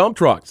has the dump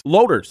trucks,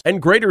 loaders,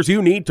 and graders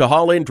you need to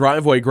haul in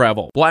driveway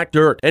gravel, black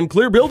dirt, and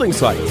clear building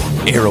sites.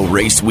 Aero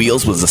Race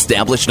Wheels was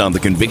established on the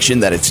conviction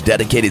that its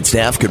dedicated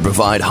staff could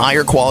provide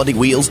higher quality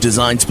wheels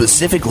designed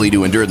specifically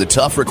to endure the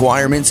tough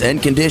requirements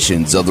and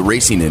conditions of the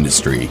racing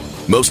industry.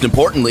 Most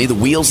importantly, the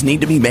wheels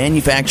need to be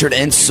manufactured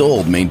and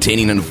sold,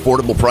 maintaining an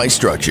affordable price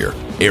structure.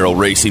 Aero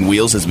Racing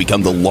Wheels has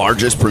become the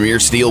largest premier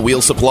steel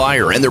wheel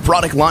supplier, and their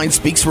product line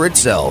speaks for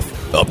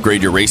itself.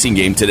 Upgrade your racing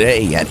game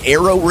today at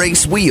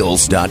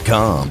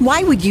aeroracewheels.com.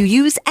 Why would you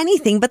use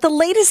anything but the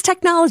latest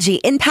technology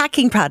in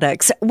packing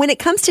products when it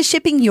comes to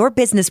shipping your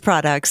business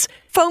products?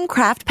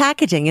 Foamcraft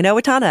Packaging in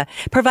Owatonna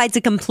provides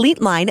a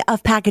complete line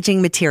of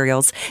packaging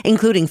materials,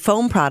 including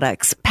foam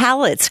products,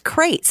 pallets,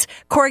 crates,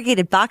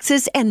 corrugated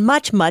boxes, and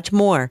much, much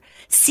more.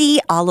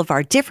 See all of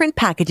our different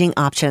packaging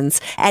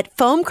options at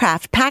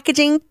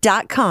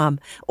foamcraftpackaging.com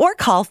or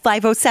call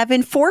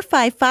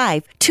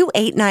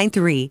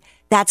 507-455-2893.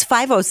 That's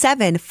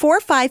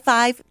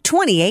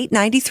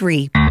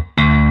 507-455-2893.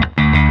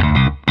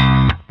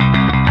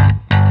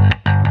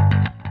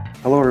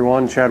 Hello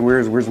everyone, Chad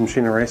Weirs, Weirs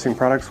Machine and Racing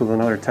Products with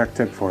another tech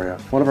tip for you.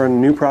 One of our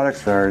new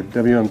products is our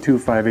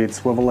WM258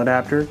 swivel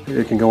adapter.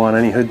 It can go on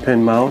any hood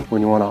pin mount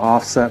when you want to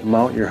offset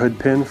mount your hood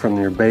pin from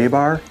your bay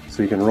bar.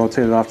 So you can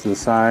rotate it off to the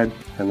side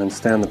and then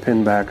stand the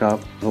pin back up.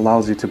 It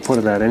allows you to put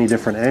it at any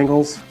different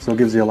angles, so it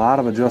gives you a lot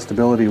of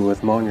adjustability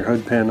with mounting your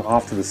hood pin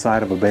off to the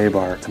side of a bay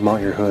bar to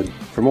mount your hood.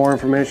 For more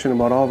information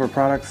about all of our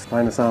products,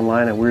 find us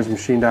online at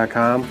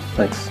weirsmachine.com.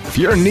 Thanks. If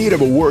you're in need of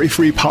a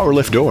worry-free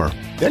PowerLift door,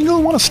 then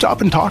you'll want to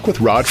stop and talk with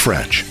Rod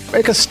French.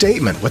 Make a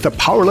statement with a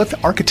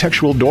PowerLift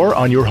architectural door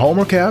on your home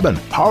or cabin.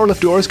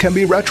 PowerLift doors can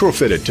be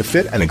retrofitted to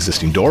fit an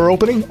existing door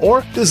opening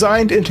or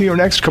designed into your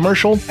next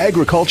commercial,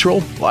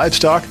 agricultural,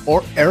 livestock,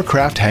 or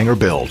aircraft hangar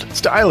build.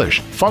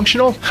 Stylish,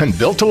 functional, and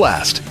built to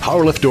last.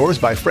 PowerLift doors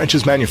by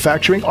French's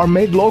Manufacturing are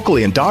made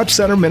locally in Dodge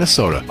Center,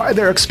 Minnesota by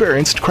their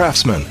experienced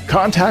craftsmen.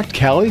 Contact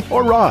Kelly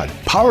or Rod.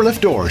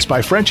 PowerLift doors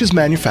by French's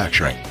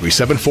Manufacturing.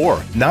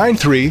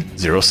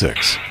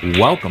 374-9306.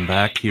 Welcome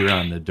back here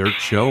on The Dirt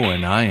Show,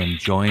 and I am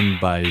joined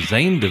by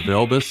Zane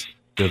DeVilbiss,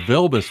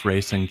 DeVilbiss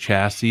Racing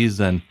Chassis,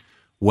 and,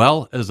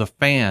 well, as a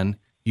fan,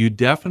 you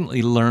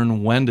definitely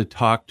learn when to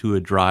talk to a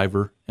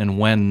driver and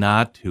when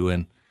not to,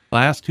 and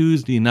last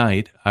Tuesday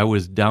night, I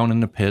was down in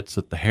the pits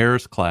at the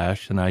Harris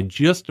Clash, and I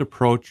just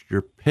approached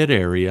your pit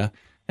area,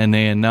 and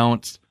they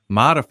announced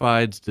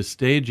modifieds to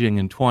staging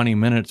in 20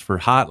 minutes for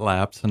hot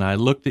laps, and I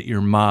looked at your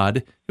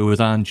mod. It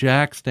was on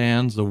jack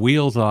stands, the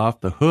wheels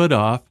off, the hood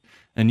off,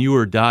 and you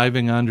were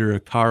diving under a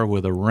car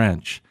with a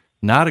wrench.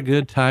 Not a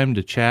good time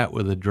to chat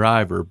with a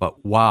driver,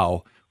 but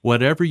wow,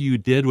 whatever you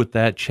did with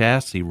that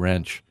chassis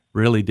wrench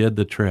really did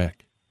the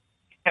trick.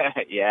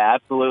 Yeah,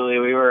 absolutely.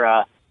 We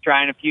were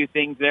trying a few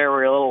things there. We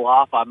were a little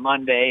off on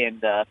Monday,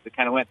 and we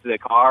kind of went through the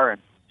car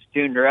and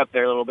tuned her up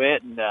there a little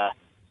bit, and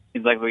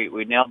seems like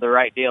we nailed the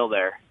right deal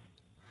there.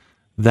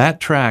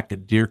 That track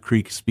at Deer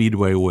Creek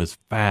Speedway was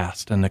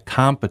fast, and the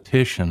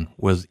competition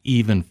was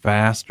even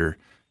faster.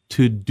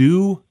 To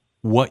do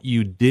what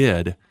you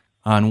did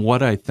on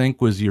what I think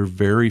was your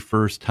very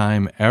first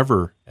time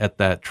ever at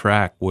that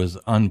track was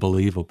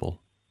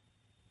unbelievable.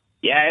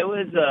 Yeah, it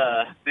was,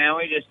 man,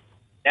 we just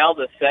nailed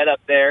the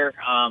setup there.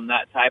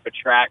 That type of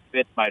track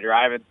fits my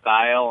driving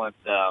style, and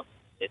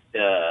it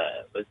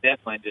was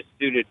definitely just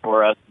suited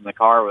for us, and the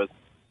car was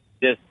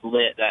just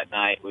lit that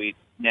night. We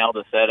nailed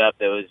a setup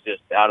that was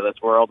just out of this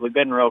world. We've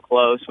been real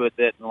close with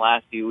it in the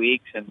last few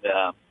weeks, and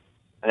I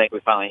think we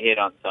finally hit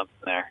on something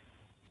there.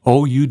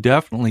 Oh, you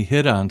definitely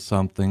hit on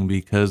something,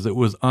 because it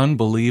was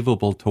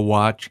unbelievable to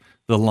watch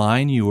the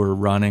line you were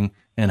running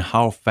and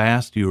how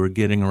fast you were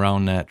getting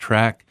around that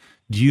track.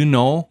 Do you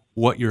know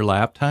what your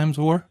lap times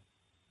were?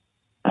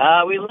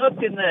 We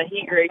looked in the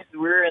heat races. We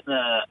were in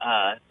the,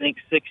 I think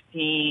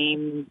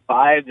 16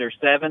 5s or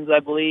 7s, I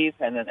believe.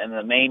 And then in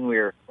the main,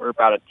 we're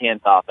about a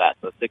 10th off that,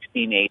 so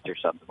 16 8s or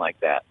something like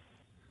that.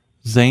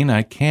 Zane,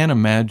 I can't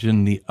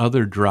imagine the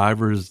other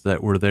drivers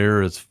that were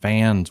there as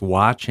fans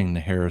watching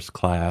the Harris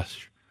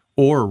Clash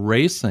or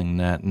racing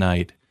that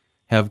night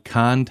have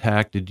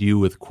contacted you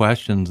with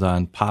questions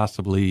on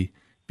possibly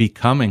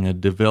becoming a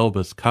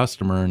DeVilbiss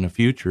customer in the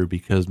future,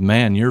 because,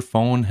 man, your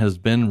phone has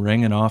been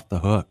ringing off the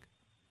hook.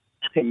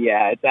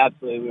 Yeah, it's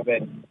absolutely, we've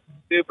been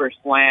super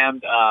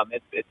slammed.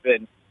 It's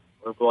been,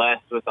 we're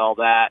blessed with all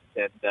that,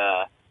 and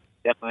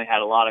definitely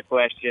had a lot of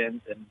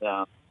questions, and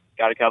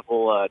got a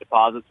couple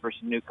deposits for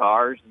some new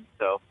cars, and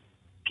so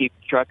keep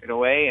trucking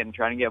away and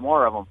trying to get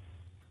more of them.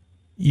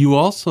 You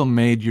also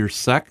made your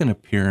second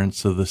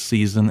appearance of the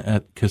season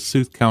at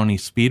Kossuth County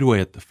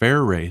Speedway at the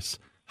fair race.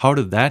 How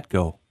did that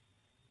go?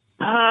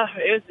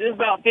 It was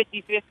about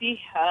 50-50.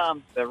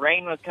 The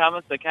rain was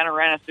coming, so it kind of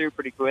ran us through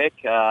pretty quick.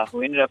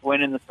 We ended up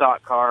winning the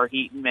stock car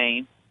heat and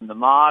main. In the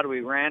mod,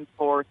 we ran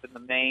fourth in the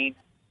main.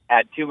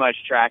 Had too much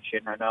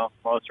traction. I know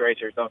most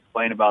racers don't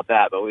complain about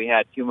that, but we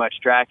had too much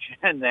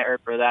traction there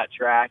for that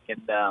track,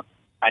 and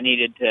I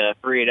needed to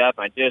free it up.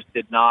 I just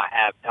did not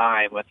have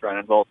time with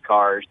running both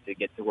cars to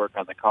get to work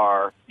on the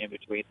car in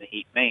between the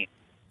heat and main.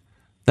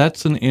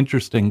 That's an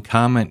interesting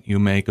comment you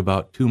make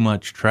about too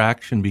much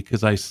traction,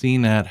 because I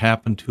seen that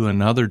happen to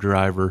another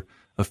driver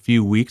a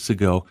few weeks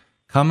ago.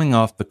 Coming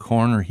off the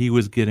corner, he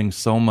was getting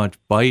so much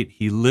bite,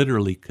 he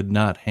literally could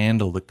not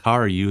handle the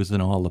car using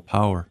all the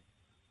power.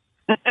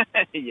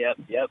 Yep,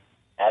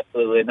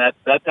 absolutely. And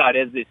that's how it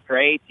is. It's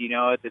great. You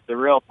know, it's a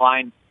real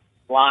fine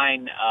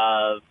line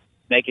of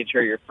making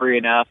sure you're free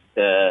enough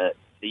to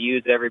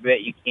use every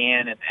bit you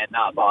can and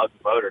not bog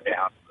the motor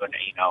down when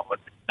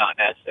it's not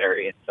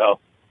necessary. And so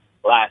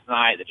last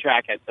night the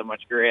track had so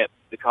much grip,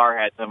 the car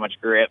had so much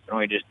grip, and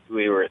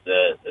we were at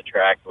the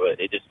track.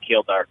 It just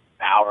killed our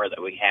power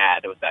that we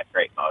had with that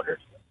great motor.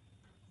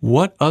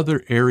 What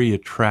other area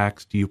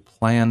tracks do you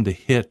plan to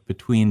hit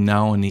between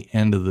now and the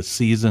end of the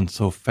season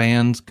so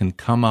fans can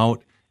come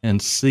out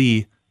and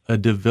see a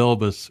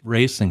DeVilbiss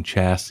racing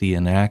chassis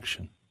in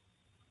action?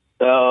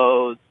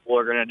 So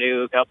we're going to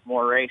do a couple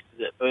more races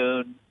at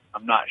Boone.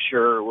 I'm not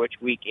sure which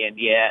weekend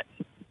yet.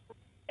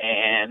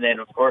 And then,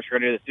 of course, we're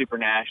going to do the Super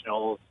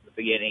Nationals at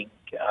the beginning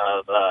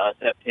of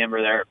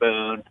September there at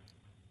Boone.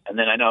 And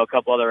then I know a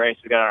couple other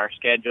races we got on our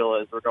schedule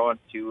is we're going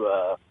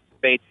to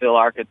Batesville,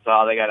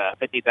 Arkansas. They got a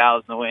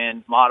 50,000 to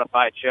win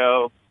modified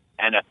show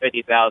and a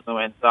 50,000 to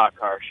win stock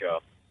car show.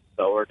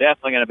 So we're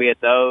definitely going to be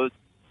at those.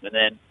 And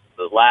then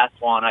the last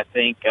one, I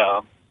think,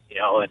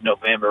 in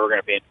November, we're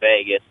going to be in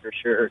Vegas for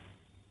sure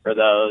for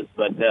those.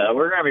 But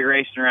we're going to be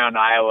racing around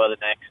Iowa the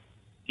next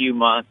few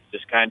months,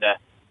 just kind of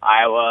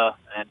Iowa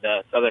and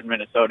southern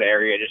Minnesota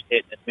area, just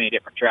hitting as many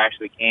different tracks as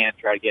we can,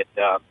 try to get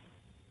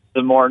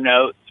some more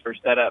notes for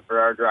setup for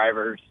our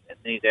drivers in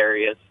these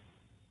areas.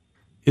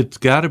 It's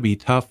got to be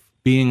tough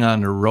being on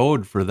the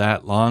road for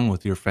that long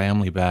with your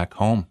family back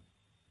home.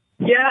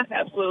 Yeah,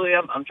 absolutely.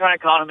 I'm trying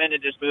to con them into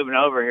just moving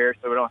over here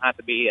so we don't have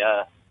to be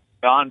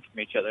gone from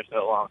each other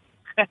so long.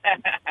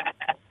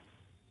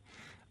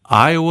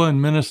 Iowa and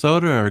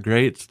Minnesota are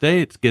great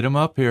states. Get them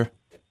up here.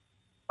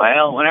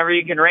 Well, whenever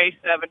you can race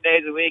 7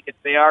 days a week,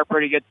 they are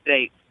pretty good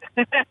states.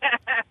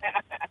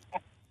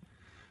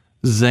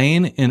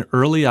 Zane, in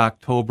early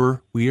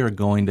October, we are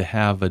going to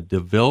have a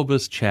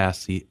DeVilbiss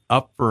chassis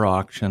up for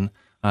auction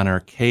on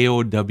our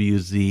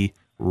KOWZ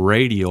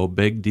radio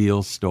big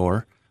deal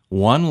store.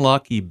 One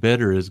lucky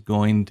bidder is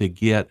going to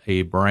get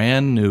a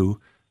brand new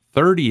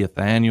 30th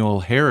annual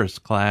Harris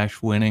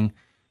Clash winning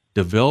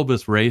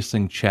DeVilbiss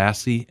racing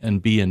chassis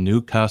and be a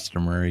new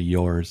customer of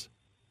yours.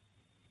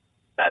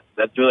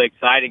 that's really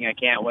exciting. I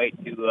can't wait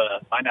to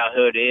find out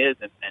who it is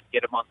and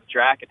get them on the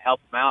track and help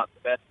them out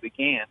the best we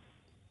can.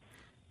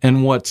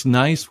 And what's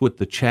nice with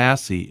the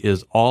chassis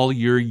is all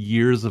your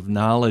years of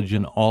knowledge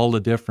and all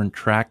the different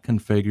track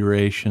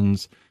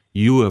configurations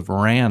you have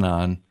ran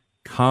on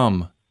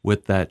come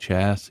with that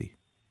chassis.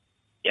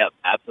 Yep,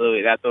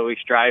 absolutely. That's what we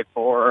strive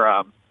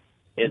for,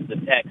 is the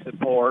tech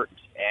support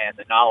and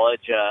the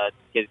knowledge to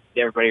get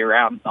everybody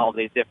around all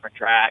these different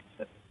tracks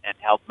and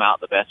help them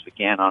out the best we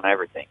can on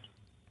everything.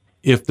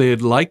 If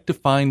they'd like to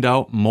find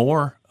out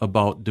more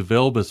about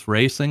DeVilbiss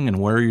Racing and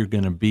where you're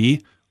going to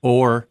be,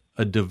 or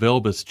a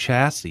DeVilbiss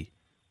chassis,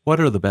 what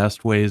are the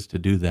best ways to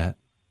do that?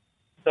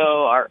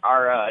 So our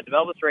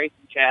DeVilbiss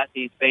Racing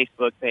Chassis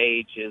Facebook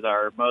page is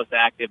our most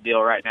active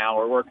deal right now.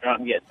 We're working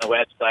on getting the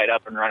website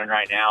up and running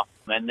right now.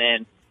 And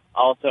then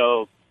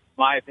also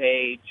my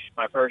page,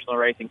 my personal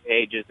racing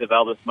page, is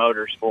DeVilbiss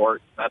Motorsports.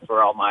 That's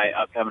where all my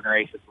upcoming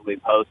races will be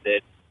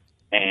posted,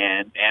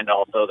 and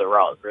also the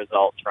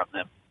results from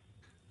them.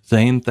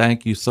 Zane,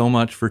 thank you so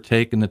much for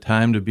taking the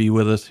time to be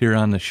with us here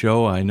on the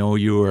show. I know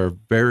you are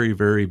very,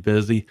 very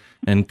busy,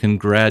 and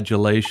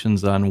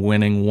congratulations on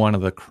winning one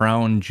of the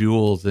crown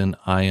jewels in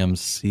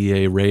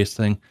IMCA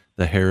racing,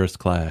 the Harris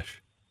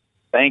Clash.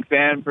 Thanks,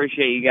 man.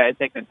 Appreciate you guys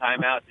taking the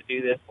time out to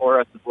do this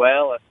for us as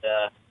well. And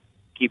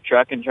keep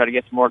trucking, try to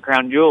get some more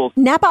crown jewels.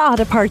 Napa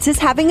Auto Parts is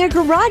having a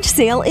garage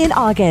sale in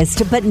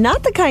August, but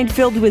not the kind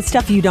filled with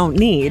stuff you don't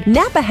need.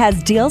 Napa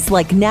has deals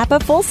like Napa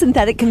Full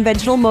Synthetic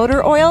Conventional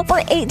Motor Oil for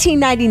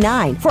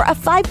 $18.99 for a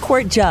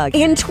 5-quart jug,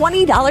 and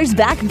 $20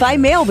 back by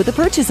mail with the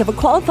purchase of a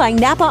qualifying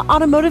Napa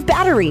automotive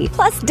battery,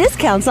 plus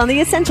discounts on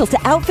the essentials to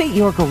outfit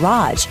your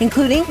garage,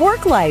 including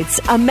work lights,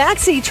 a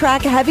Maxi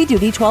Track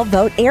heavy-duty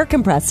 12-volt air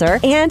compressor,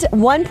 and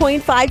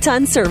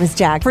 1.5-ton service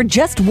jack for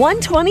just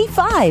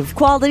 $125.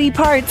 Quality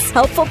parts,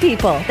 helpful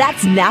people.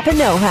 That's Napa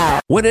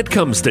know-how. When it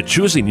comes to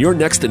choosing your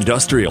next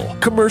industrial,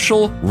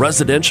 commercial,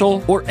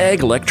 residential, or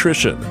ag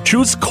electrician,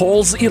 choose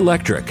Coles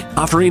Electric,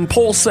 offering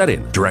pole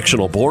setting,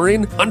 directional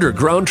boring,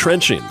 underground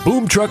trenching,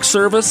 boom truck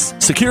service,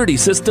 security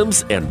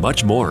systems, and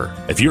much more.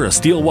 If you're a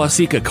Steel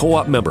Waseca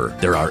Co-op member,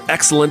 there are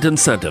excellent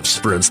incentives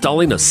for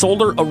installing a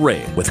solar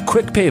array with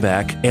quick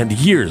payback and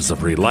years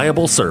of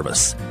reliable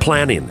service.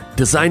 Planning,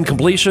 design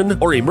completion,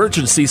 or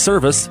emergency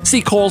service,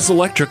 see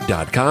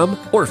coleselectric.com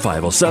or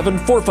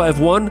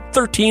 507-451-1387.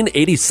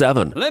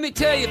 Let me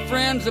tell you,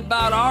 friends,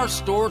 about our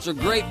store. It's a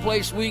great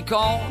place we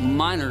call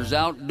Miners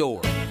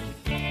Outdoor.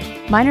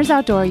 Miners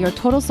Outdoor, your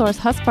total source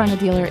Husqvarna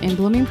dealer in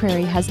Blooming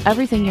Prairie, has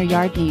everything your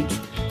yard needs.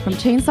 From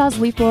chainsaws,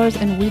 leaf blowers,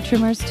 and weed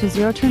trimmers to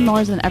zero-turn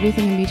mowers and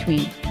everything in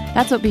between.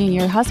 That's what being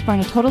your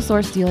Husqvarna total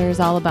source dealer is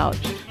all about.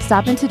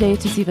 Stop in today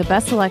to see the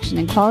best selection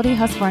in quality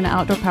Husqvarna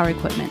outdoor power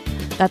equipment.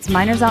 That's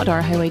Miners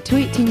Outdoor, Highway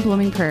 218,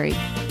 Blooming Prairie.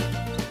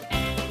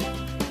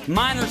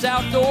 Miners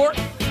Outdoor,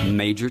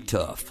 Major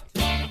Tough.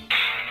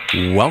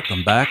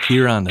 Welcome back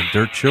here on the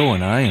Dirt Show,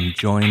 and I am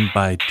joined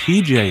by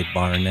TJ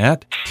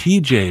Barnett.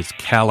 TJ's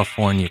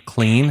California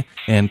Clean.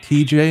 And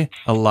TJ,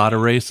 a lot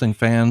of racing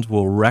fans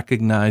will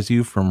recognize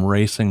you from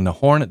racing the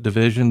Hornet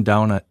division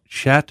down at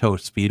Chateau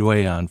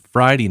Speedway on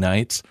Friday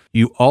nights.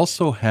 You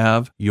also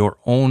have your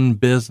own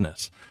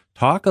business.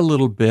 Talk a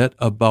little bit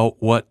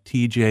about what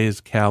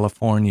TJ's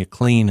California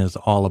Clean is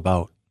all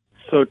about.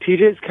 So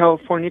TJ's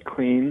California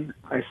Clean,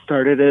 I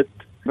started it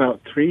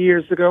about 3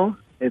 years ago.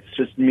 It's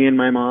just me and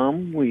my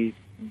mom. We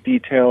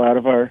detail out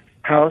of our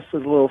house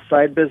as a little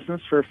side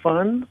business for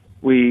fun.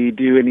 We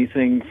do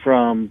anything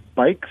from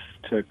bikes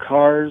to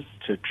cars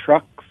to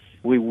trucks.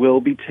 We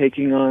will be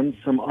taking on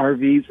some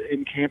RVs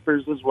and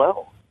campers as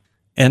well.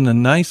 And the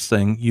nice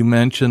thing, you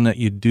mentioned that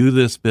you do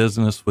this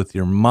business with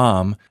your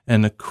mom,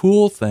 and the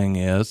cool thing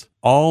is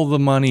all the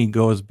money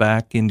goes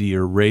back into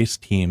your race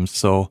team.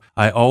 So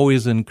I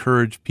always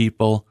encourage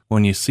people,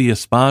 when you see a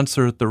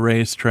sponsor at the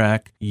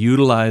racetrack,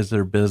 utilize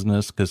their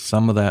business because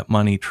some of that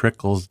money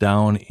trickles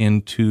down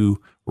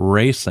into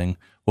racing.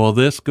 Well,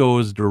 this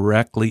goes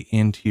directly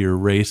into your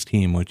race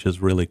team, which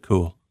is really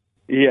cool.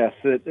 Yes,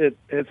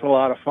 it's a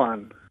lot of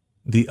fun.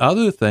 The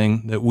other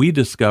thing that we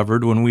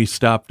discovered when we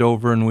stopped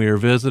over and we were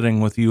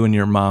visiting with you and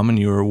your mom and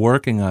you were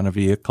working on a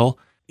vehicle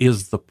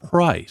is the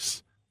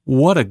price.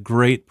 What a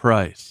great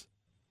price.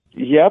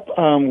 Yep,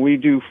 we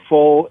do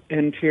full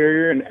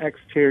interior and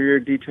exterior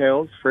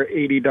details for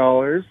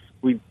 $80.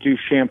 We do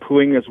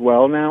shampooing as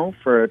well now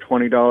for a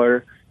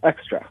 $20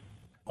 extra.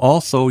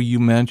 Also, you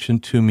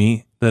mentioned to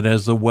me that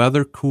as the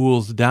weather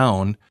cools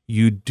down,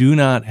 you do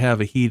not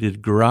have a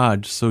heated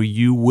garage, so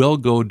you will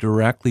go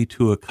directly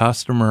to a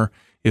customer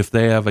if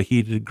they have a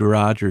heated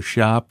garage or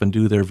shop and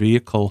do their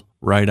vehicle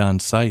right on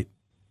site.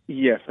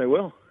 Yes, I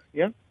will.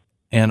 Yep.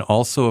 And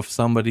also if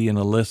somebody in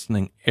a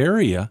listening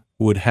area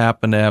would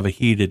happen to have a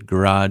heated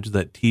garage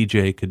that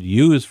TJ could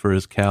use for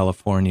his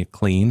California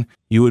Clean,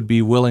 you would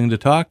be willing to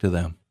talk to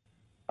them.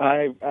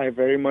 I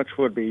very much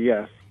would be,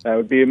 yes. That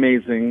would be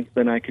amazing.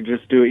 Then I could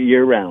just do it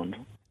year-round.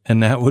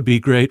 And that would be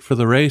great for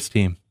the race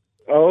team.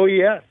 Oh,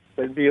 yes.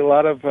 There'd be a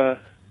lot of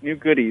new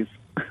goodies.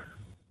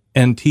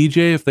 And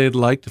TJ, if they'd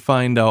like to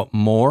find out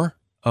more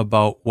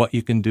about what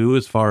you can do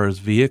as far as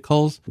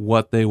vehicles,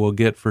 what they will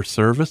get for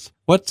service?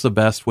 What's the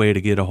best way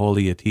to get a hold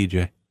of you,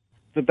 TJ?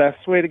 The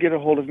best way to get a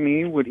hold of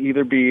me would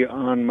either be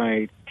on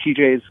my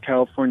TJ's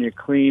California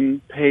Clean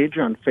page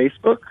on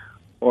Facebook,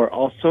 or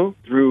also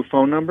through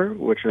phone number,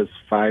 which is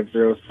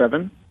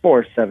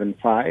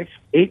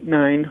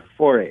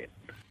 507-475-8948.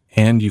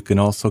 And you can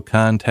also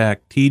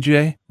contact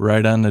TJ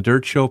right on the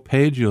Dirt Show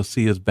page. You'll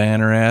see his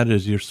banner ad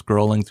as you're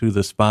scrolling through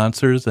the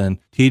sponsors. And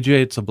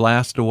TJ, it's a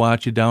blast to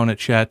watch you down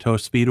at Chateau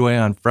Speedway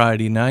on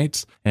Friday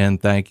nights.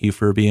 And thank you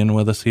for being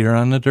with us here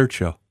on the Dirt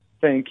Show.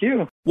 Thank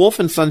you. Wolf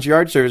 & Sons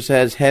Yard Service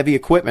has heavy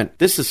equipment.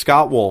 This is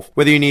Scott Wolf.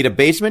 Whether you need a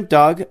basement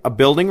dug, a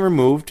building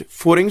removed,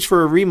 footings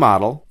for a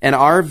remodel, an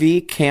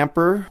RV,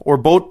 camper, or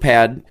boat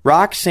pad,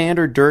 rock, sand,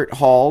 or dirt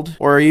hauled,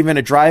 or even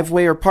a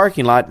driveway or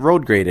parking lot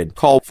road graded,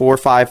 call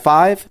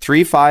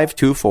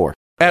 455-3524.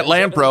 At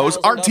Land Pros,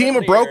 our team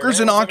of brokers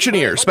and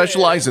auctioneers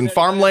specialize in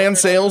farmland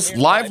sales,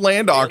 live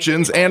land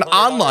auctions, and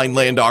online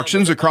land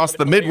auctions across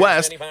the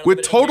Midwest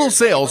with total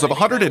sales of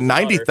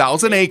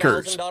 190,000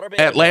 acres.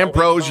 At Land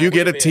Pros, you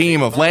get a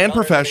team of land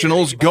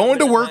professionals going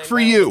to work for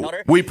you.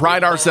 We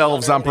pride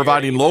ourselves on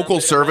providing local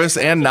service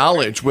and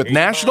knowledge with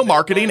national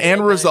marketing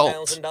and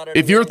results.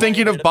 If you're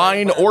thinking of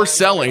buying or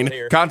selling,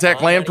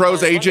 contact Land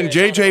Pros agent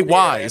JJ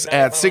Wise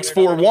at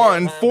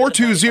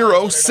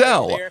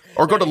 641-420-SELL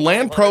or go to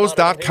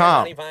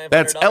landpros.com.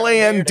 That's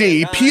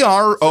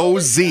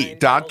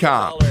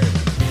LANDPROZ.com.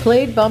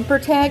 Played bumper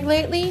tag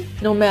lately?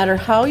 No matter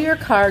how your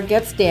car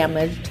gets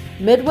damaged,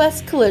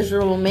 Midwest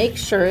Collision will make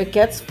sure it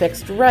gets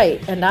fixed right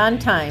and on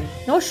time.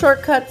 No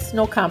shortcuts,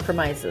 no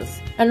compromises.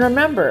 And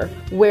remember,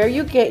 where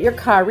you get your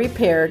car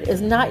repaired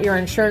is not your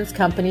insurance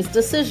company's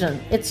decision.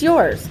 It's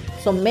yours.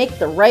 So make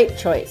the right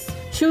choice.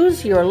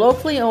 Choose your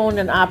locally owned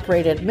and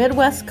operated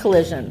Midwest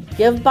Collision.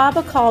 Give Bob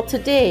a call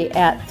today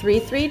at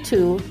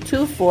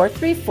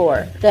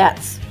 332-2434.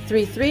 That's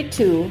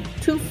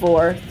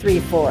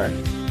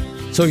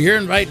 332-2434. So you're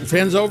inviting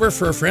friends over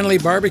for a friendly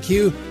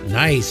barbecue?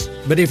 Nice.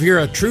 But if you're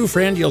a true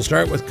friend, you'll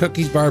start with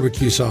Cookies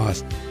Barbecue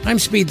Sauce. I'm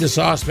Speed the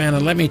Sauce Man,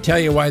 and let me tell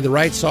you why the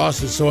right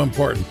sauce is so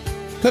important.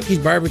 Cookies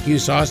Barbecue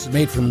Sauce is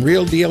made from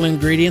real deal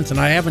ingredients, and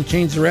I haven't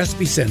changed the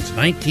recipe since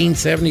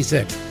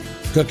 1976.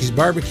 Cookies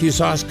Barbecue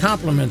Sauce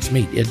complements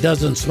meat. It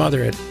doesn't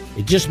smother it.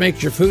 It just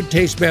makes your food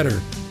taste better.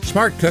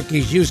 Smart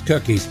cookies use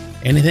cookies.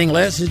 Anything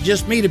less is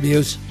just meat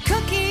abuse.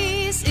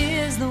 Cookies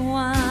is the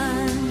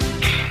one.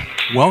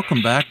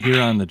 Welcome back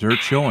here on the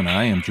Dirt Show, and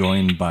I am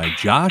joined by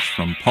Josh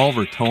from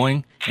Pulver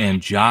Towing.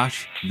 And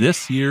Josh,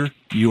 this year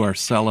you are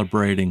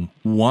celebrating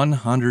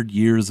 100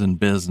 years in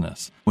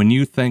business. When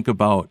you think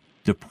about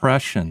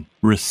depression,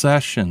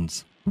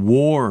 recessions,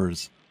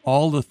 wars,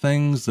 all the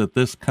things that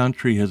this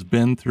country has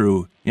been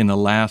through in the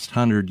last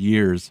 100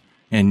 years,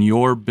 and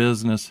your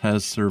business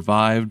has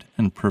survived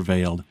and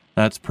prevailed.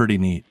 That's pretty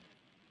neat.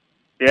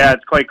 Yeah,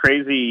 it's quite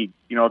crazy.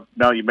 You know,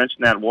 now you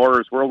mentioned that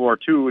wars, World War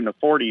II in the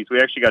 40s, we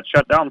actually got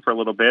shut down for a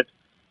little bit.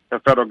 The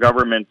federal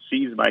government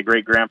seized my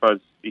great-grandpa's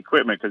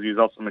equipment because he was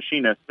also a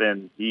machinist,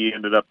 and he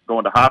ended up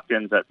going to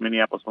Hopkins at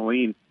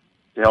Minneapolis-Moline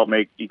to help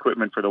make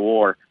equipment for the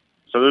war.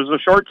 So there was a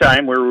short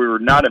time where we were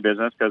not in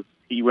business because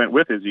he went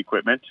with his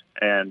equipment,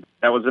 and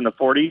that was in the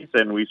 40s,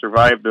 and we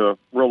survived the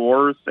World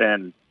Wars,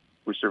 and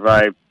we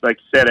survived, like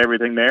you said,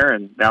 everything there,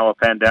 and now a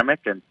pandemic,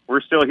 and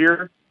we're still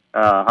here,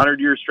 100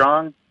 years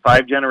strong,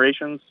 5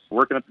 generations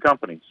working at the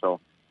company,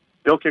 so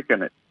still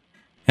kicking it.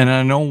 And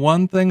I know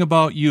one thing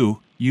about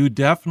you. You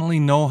definitely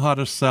know how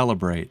to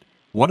celebrate.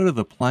 What are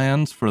the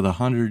plans for the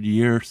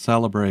 100-year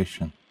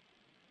celebration?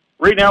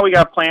 Right now we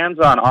got plans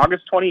on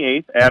August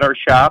 28th at our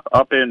shop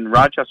up in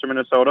Rochester,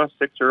 Minnesota,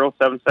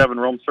 6077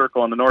 Rome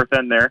Circle on the north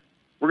end there.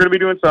 We're going to be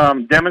doing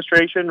some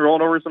demonstration,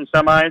 rolling over some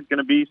semis, going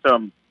to be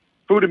some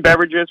food and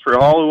beverages for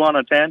all who want to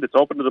attend. It's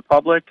open to the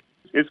public.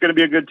 It's going to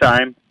be a good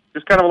time.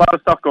 Just kind of a lot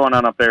of stuff going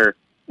on up there.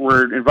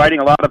 We're inviting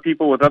a lot of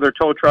people with other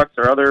tow trucks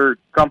or other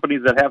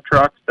companies that have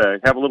trucks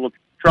to have a little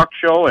truck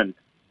show, and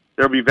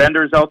there'll be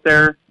vendors out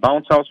there,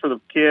 bounce house for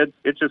the kids.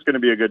 It's just going to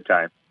be a good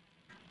time.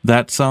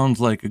 That sounds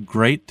like a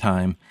great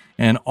time.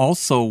 And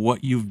also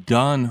what you've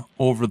done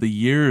over the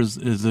years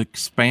is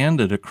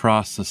expanded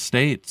across the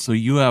state. So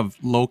you have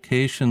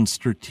locations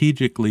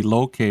strategically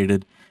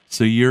located,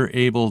 so you're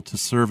able to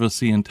service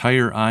the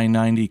entire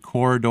I-90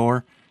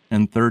 corridor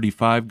and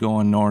 35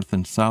 going north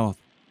and south.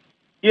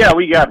 Yeah,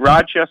 we got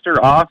Rochester,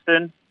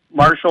 Austin,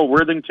 Marshall,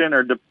 Worthington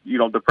are the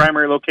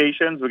primary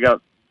locations. We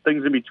got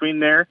things in between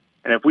there.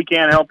 And if we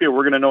can't help you,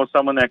 we're going to know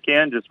someone that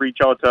can. Just reach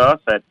out to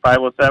us at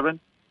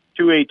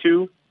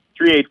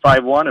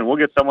 507-282-3851, and we'll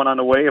get someone on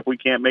the way. If we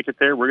can't make it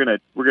there, we're gonna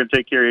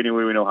take care of it any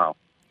way we know how.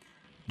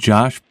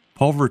 Josh,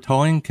 Pulver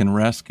Towing can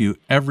rescue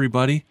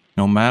everybody,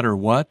 no matter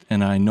what,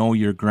 and I know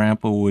your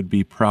grandpa would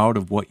be proud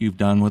of what you've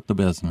done with the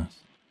business.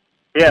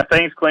 Yeah,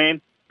 thanks,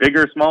 Clayne. Big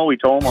or small, we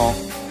tow them all.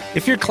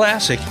 If your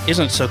classic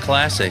isn't so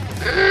classic,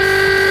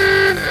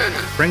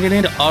 bring it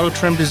into Auto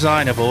Trim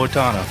Design of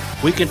Owatonna.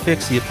 We can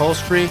fix the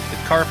upholstery, the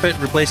carpet,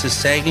 replace the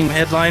sagging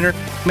headliner,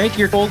 make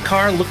your old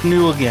car look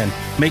new again,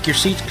 make your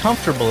seats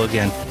comfortable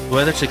again.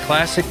 Whether it's a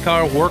classic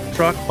car, work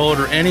truck, boat,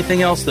 or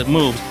anything else that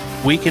moves,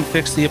 we can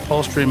fix the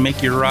upholstery and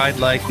make your ride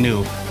like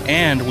new.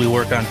 And we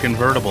work on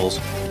convertibles.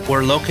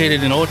 We're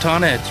located in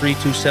Owatonna at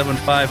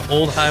 3275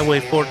 Old Highway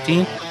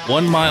 14,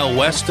 1 mile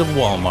west of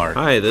Walmart.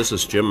 Hi, this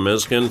is Jim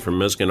Miskin from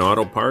Miskin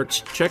Auto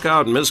Parts. Check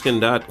out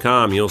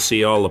Miskin.com. You'll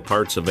see all the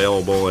parts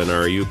available in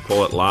our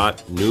U-Pull-It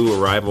lot, new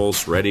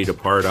arrivals ready to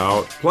part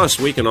out. Plus,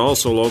 we can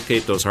also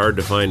locate those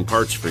hard-to-find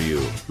parts for you.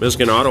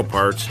 Miskin Auto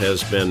Parts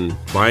has been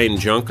buying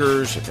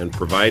junkers and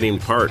providing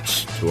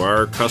parts to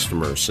our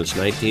customers since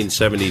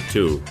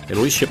 1972,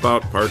 and we ship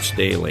out parts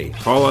daily.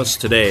 Call us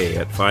today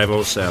at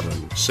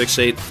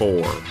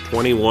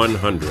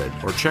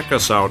 507-684-2100 or check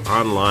us out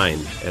online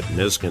at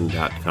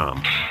Miskin.com.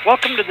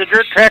 Welcome to the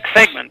Dirt Track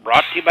segment,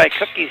 brought to you by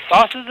Cookies,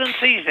 Sauces, and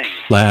Seasonings.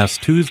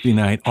 Last Tuesday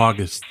night,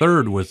 August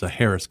 3rd, was a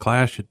Harris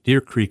Clash at Deer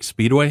Creek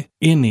Speedway.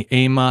 In the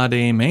A-Mod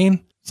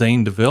A-Main,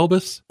 Zane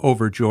DeVilbus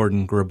over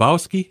Jordan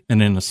Grabowski,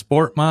 and in the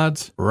Sport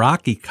Mods,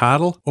 Rocky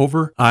Cottle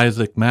over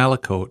Isaac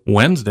Malicote.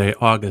 Wednesday,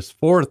 August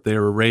 4th, they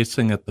were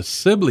racing at the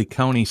Sibley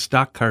County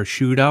Stock Car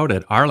Shootout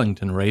at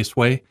Arlington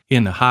Raceway.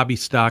 In the Hobby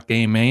Stock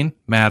A-Main,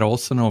 Matt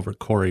Olson over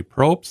Corey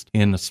Probst.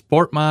 In the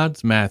Sport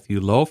Mods,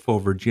 Matthew Loaf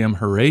over Jim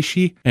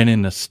Harashi. And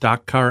in the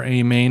Stock Car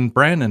A-Main,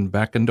 Brandon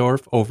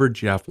Beckendorf over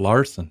Jeff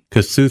Larson.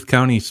 Kossuth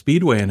County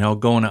Speedway in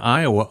Algona,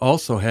 Iowa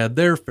also had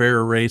their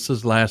fair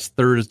races last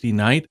Thursday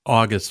night,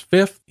 August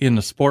 5th. In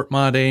the Sport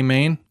Mod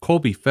A-Main,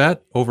 Colby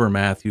Fett over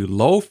Matthew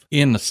Loaf.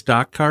 In the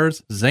Stock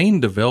Cars, Zane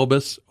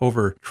DeVilbus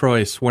over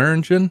Troy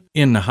Swearingen.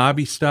 In the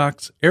Hobby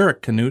Stocks,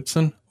 Eric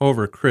Knutson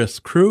over Chris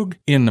Krug.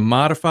 In the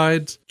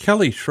Modifieds,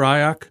 Kelly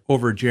Shryock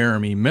over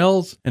Jeremy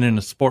Mills. And in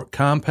the Sport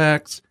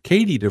Compacts,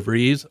 Katie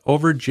DeVries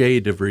over Jay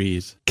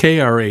DeVries.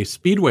 KRA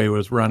Speedway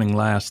was running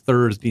last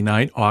Thursday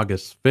night,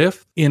 August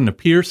 5th. In the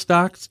Pier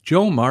Stocks,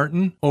 Joe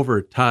Martin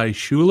over Ty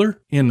Schuler.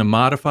 In the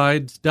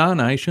Modifieds, Don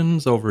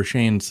Eichens over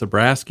Shane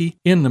Sabraski.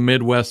 In the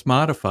Midwest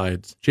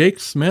Modifieds, Jake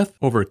Smith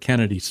over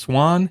Kennedy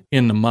Swan.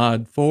 In the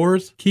Mod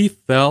 4s,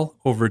 Keith Fell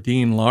over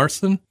Dean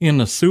Larson. In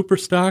the Super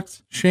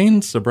Stocks,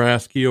 Shane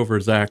Sabraski over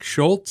Zach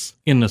Schultz.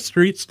 In the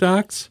Street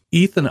Stocks,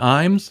 Ethan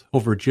Imes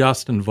over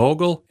Justin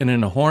Vogel. And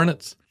in the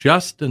Hornets,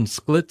 Justin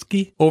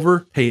Sklitsky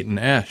over Peyton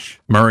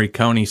Esch. Murray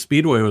County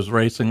Speedway was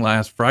racing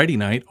last Friday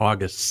night,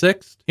 August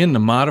 6th. In the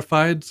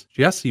Modifieds,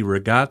 Jesse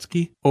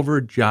Rogotsky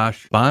over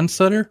Josh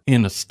Bonsutter.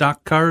 In the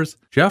Stock Cars,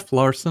 Jeff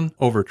Larson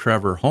over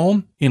Trevor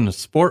Holm. In the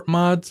Sport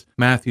Mods,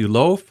 Matthew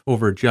Loaf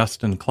over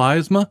Justin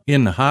Kleisma.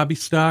 In the Hobby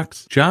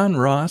Stocks, John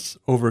Ross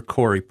over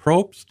Corey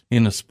Probst.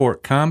 In the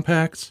Sport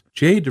Compacts,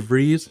 Jay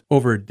DeVries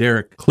over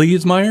Derek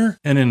Kleesmeyer.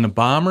 And in the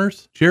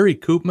Bombers, Jerry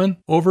Koopman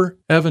over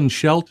Evan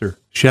Shelter.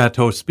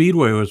 Chateau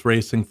Speedway was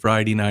racing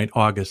Friday night,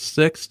 August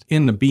 6th.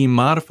 In the B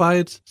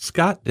Modifieds,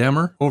 Scott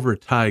Demmer over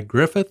Ty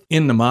Griffith.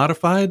 In the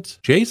Modifieds,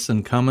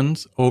 Jason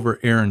Cummins over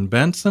Aaron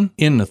Benson.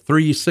 In the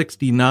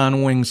 360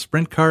 non-wing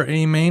sprint car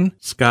A-Main,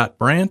 Scott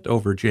Brandt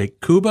over Jake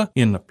Kuba.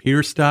 In the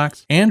Pier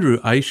Stocks, Andrew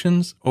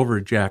Eichens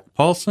over Jack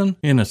Paulson.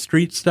 In the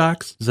Street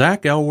Stocks,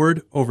 Zach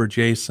Elward over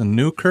Jason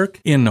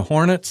Newkirk. In the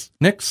Hornets,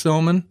 Nick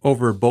Soman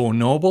over Bo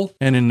Noble.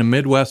 And in the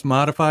Midwest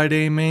Modified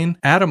A-Main,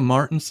 Adam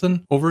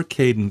Martinson over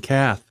Caden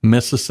Kath.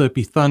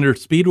 Mississippi Thunder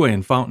Speedway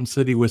in Fountain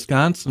City,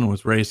 Wisconsin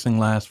was racing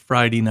last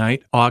Friday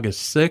night,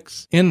 August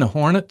 6th. In the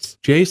Hornets,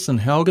 Jason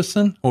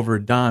Helgeson over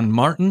Don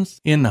Martins.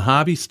 In the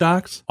Hobby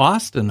Stocks,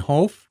 Austin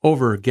Hof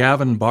over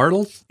Gavin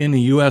Bartles. In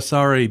the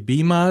USRA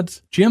B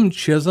Mods, Jim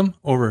Chisholm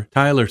over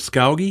Tyler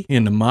Skauge.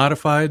 In the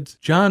Modifieds,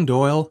 John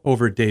Doyle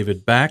over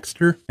David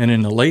Baxter. And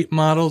in the late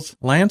models,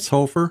 Lance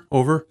Hofer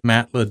over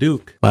Matt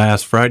LeDuc.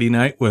 Last Friday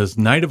night was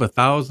Night of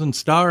 1,000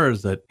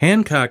 Stars at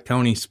Hancock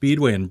County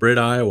Speedway in Britt,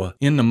 Iowa.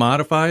 In the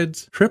Modifieds,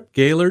 Trip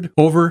Gaylord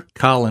over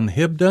Colin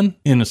Hibdon.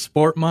 In the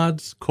Sport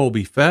Mods,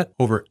 Colby Fett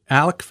over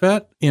Alec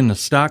Fett. In the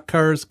Stock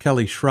Cars,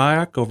 Kelly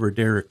Shryock over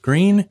Derek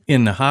Green.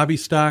 In the Hobby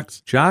Stocks,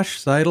 Josh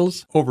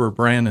Seidels over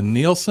Brandon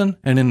Nielsen.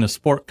 And in the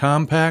Sport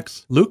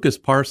Compacts, Lucas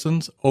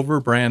Parsons over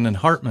Brandon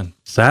Hartman.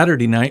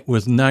 Saturday night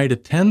was Night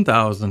of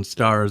 10,000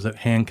 Stars at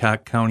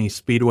Hancock County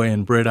Speedway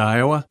in Britt,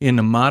 Iowa. In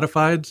the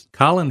Modifieds,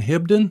 Colin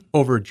Hibdon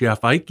over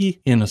Jeff Eike.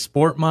 In the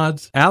Sport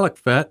Mods, Alec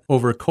Fett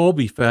over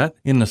Colby Fett.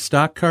 In the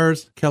Stock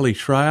Cars, Kelly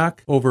Shryock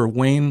over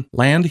Wayne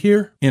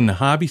Landhier. In the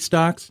Hobby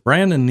Stocks,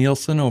 Brandon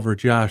Nielsen over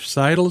Josh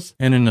Seidels.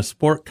 And in the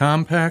Sport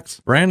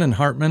Compacts, Brandon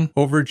Hartman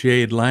over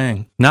Jade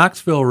Lang.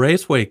 Knoxville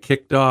Raceway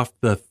kicked off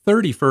the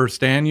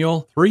 31st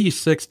annual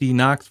 360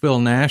 Knoxville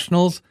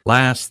Nationals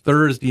last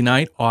Thursday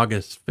night,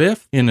 August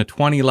 5th. In the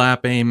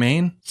 20-lap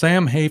A-Main,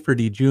 Sam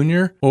Haferty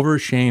Jr. over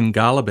Shane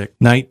Golobic.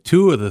 Night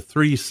 2 of the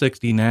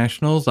 360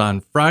 Nationals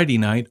on Friday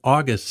night,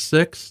 August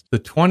 6th. The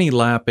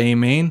 20-lap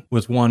A-Main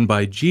was won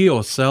by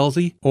Gio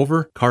Scelzi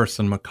over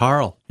Carson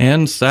McCarl.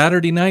 And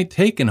Saturday night,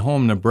 taking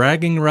home the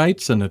bragging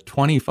rights in the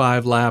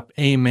 25-lap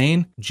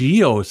A-Main,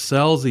 Gio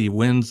Scelzi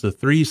wins the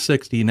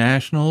 360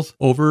 Nationals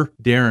over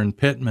Darren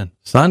Pittman.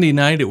 Sunday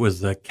night, it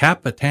was the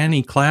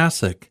Capitani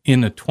Classic.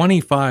 In the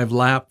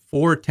 25-lap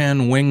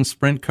 410 wing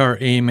sprint car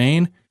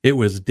A-Main, it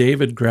was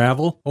David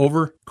Gravel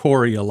over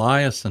Corey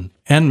Eliason.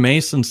 And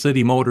Mason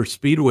City Motor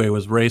Speedway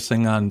was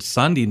racing on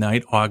Sunday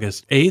night,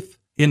 August 8th.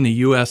 In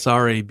the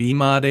USRA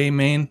B-Mod A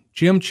main,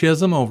 Jim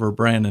Chisholm over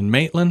Brandon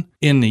Maitland.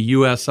 In the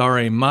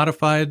USRA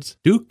Modifieds,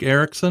 Duke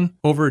Erickson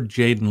over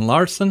Jaden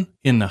Larson.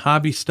 In the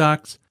Hobby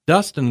Stocks,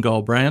 Dustin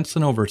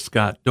Gulbranson over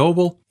Scott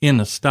Doble. In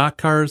the Stock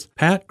Cars,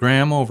 Pat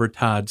Graham over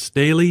Todd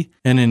Staley.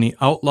 And in the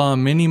Outlaw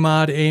Mini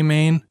Mod A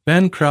main,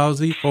 Ben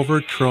Krause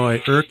over Troy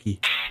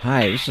Erke.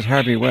 Hi, this is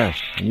Harvey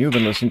West, and you've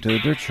been listening to The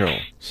Dirt Show.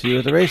 See you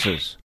at the races.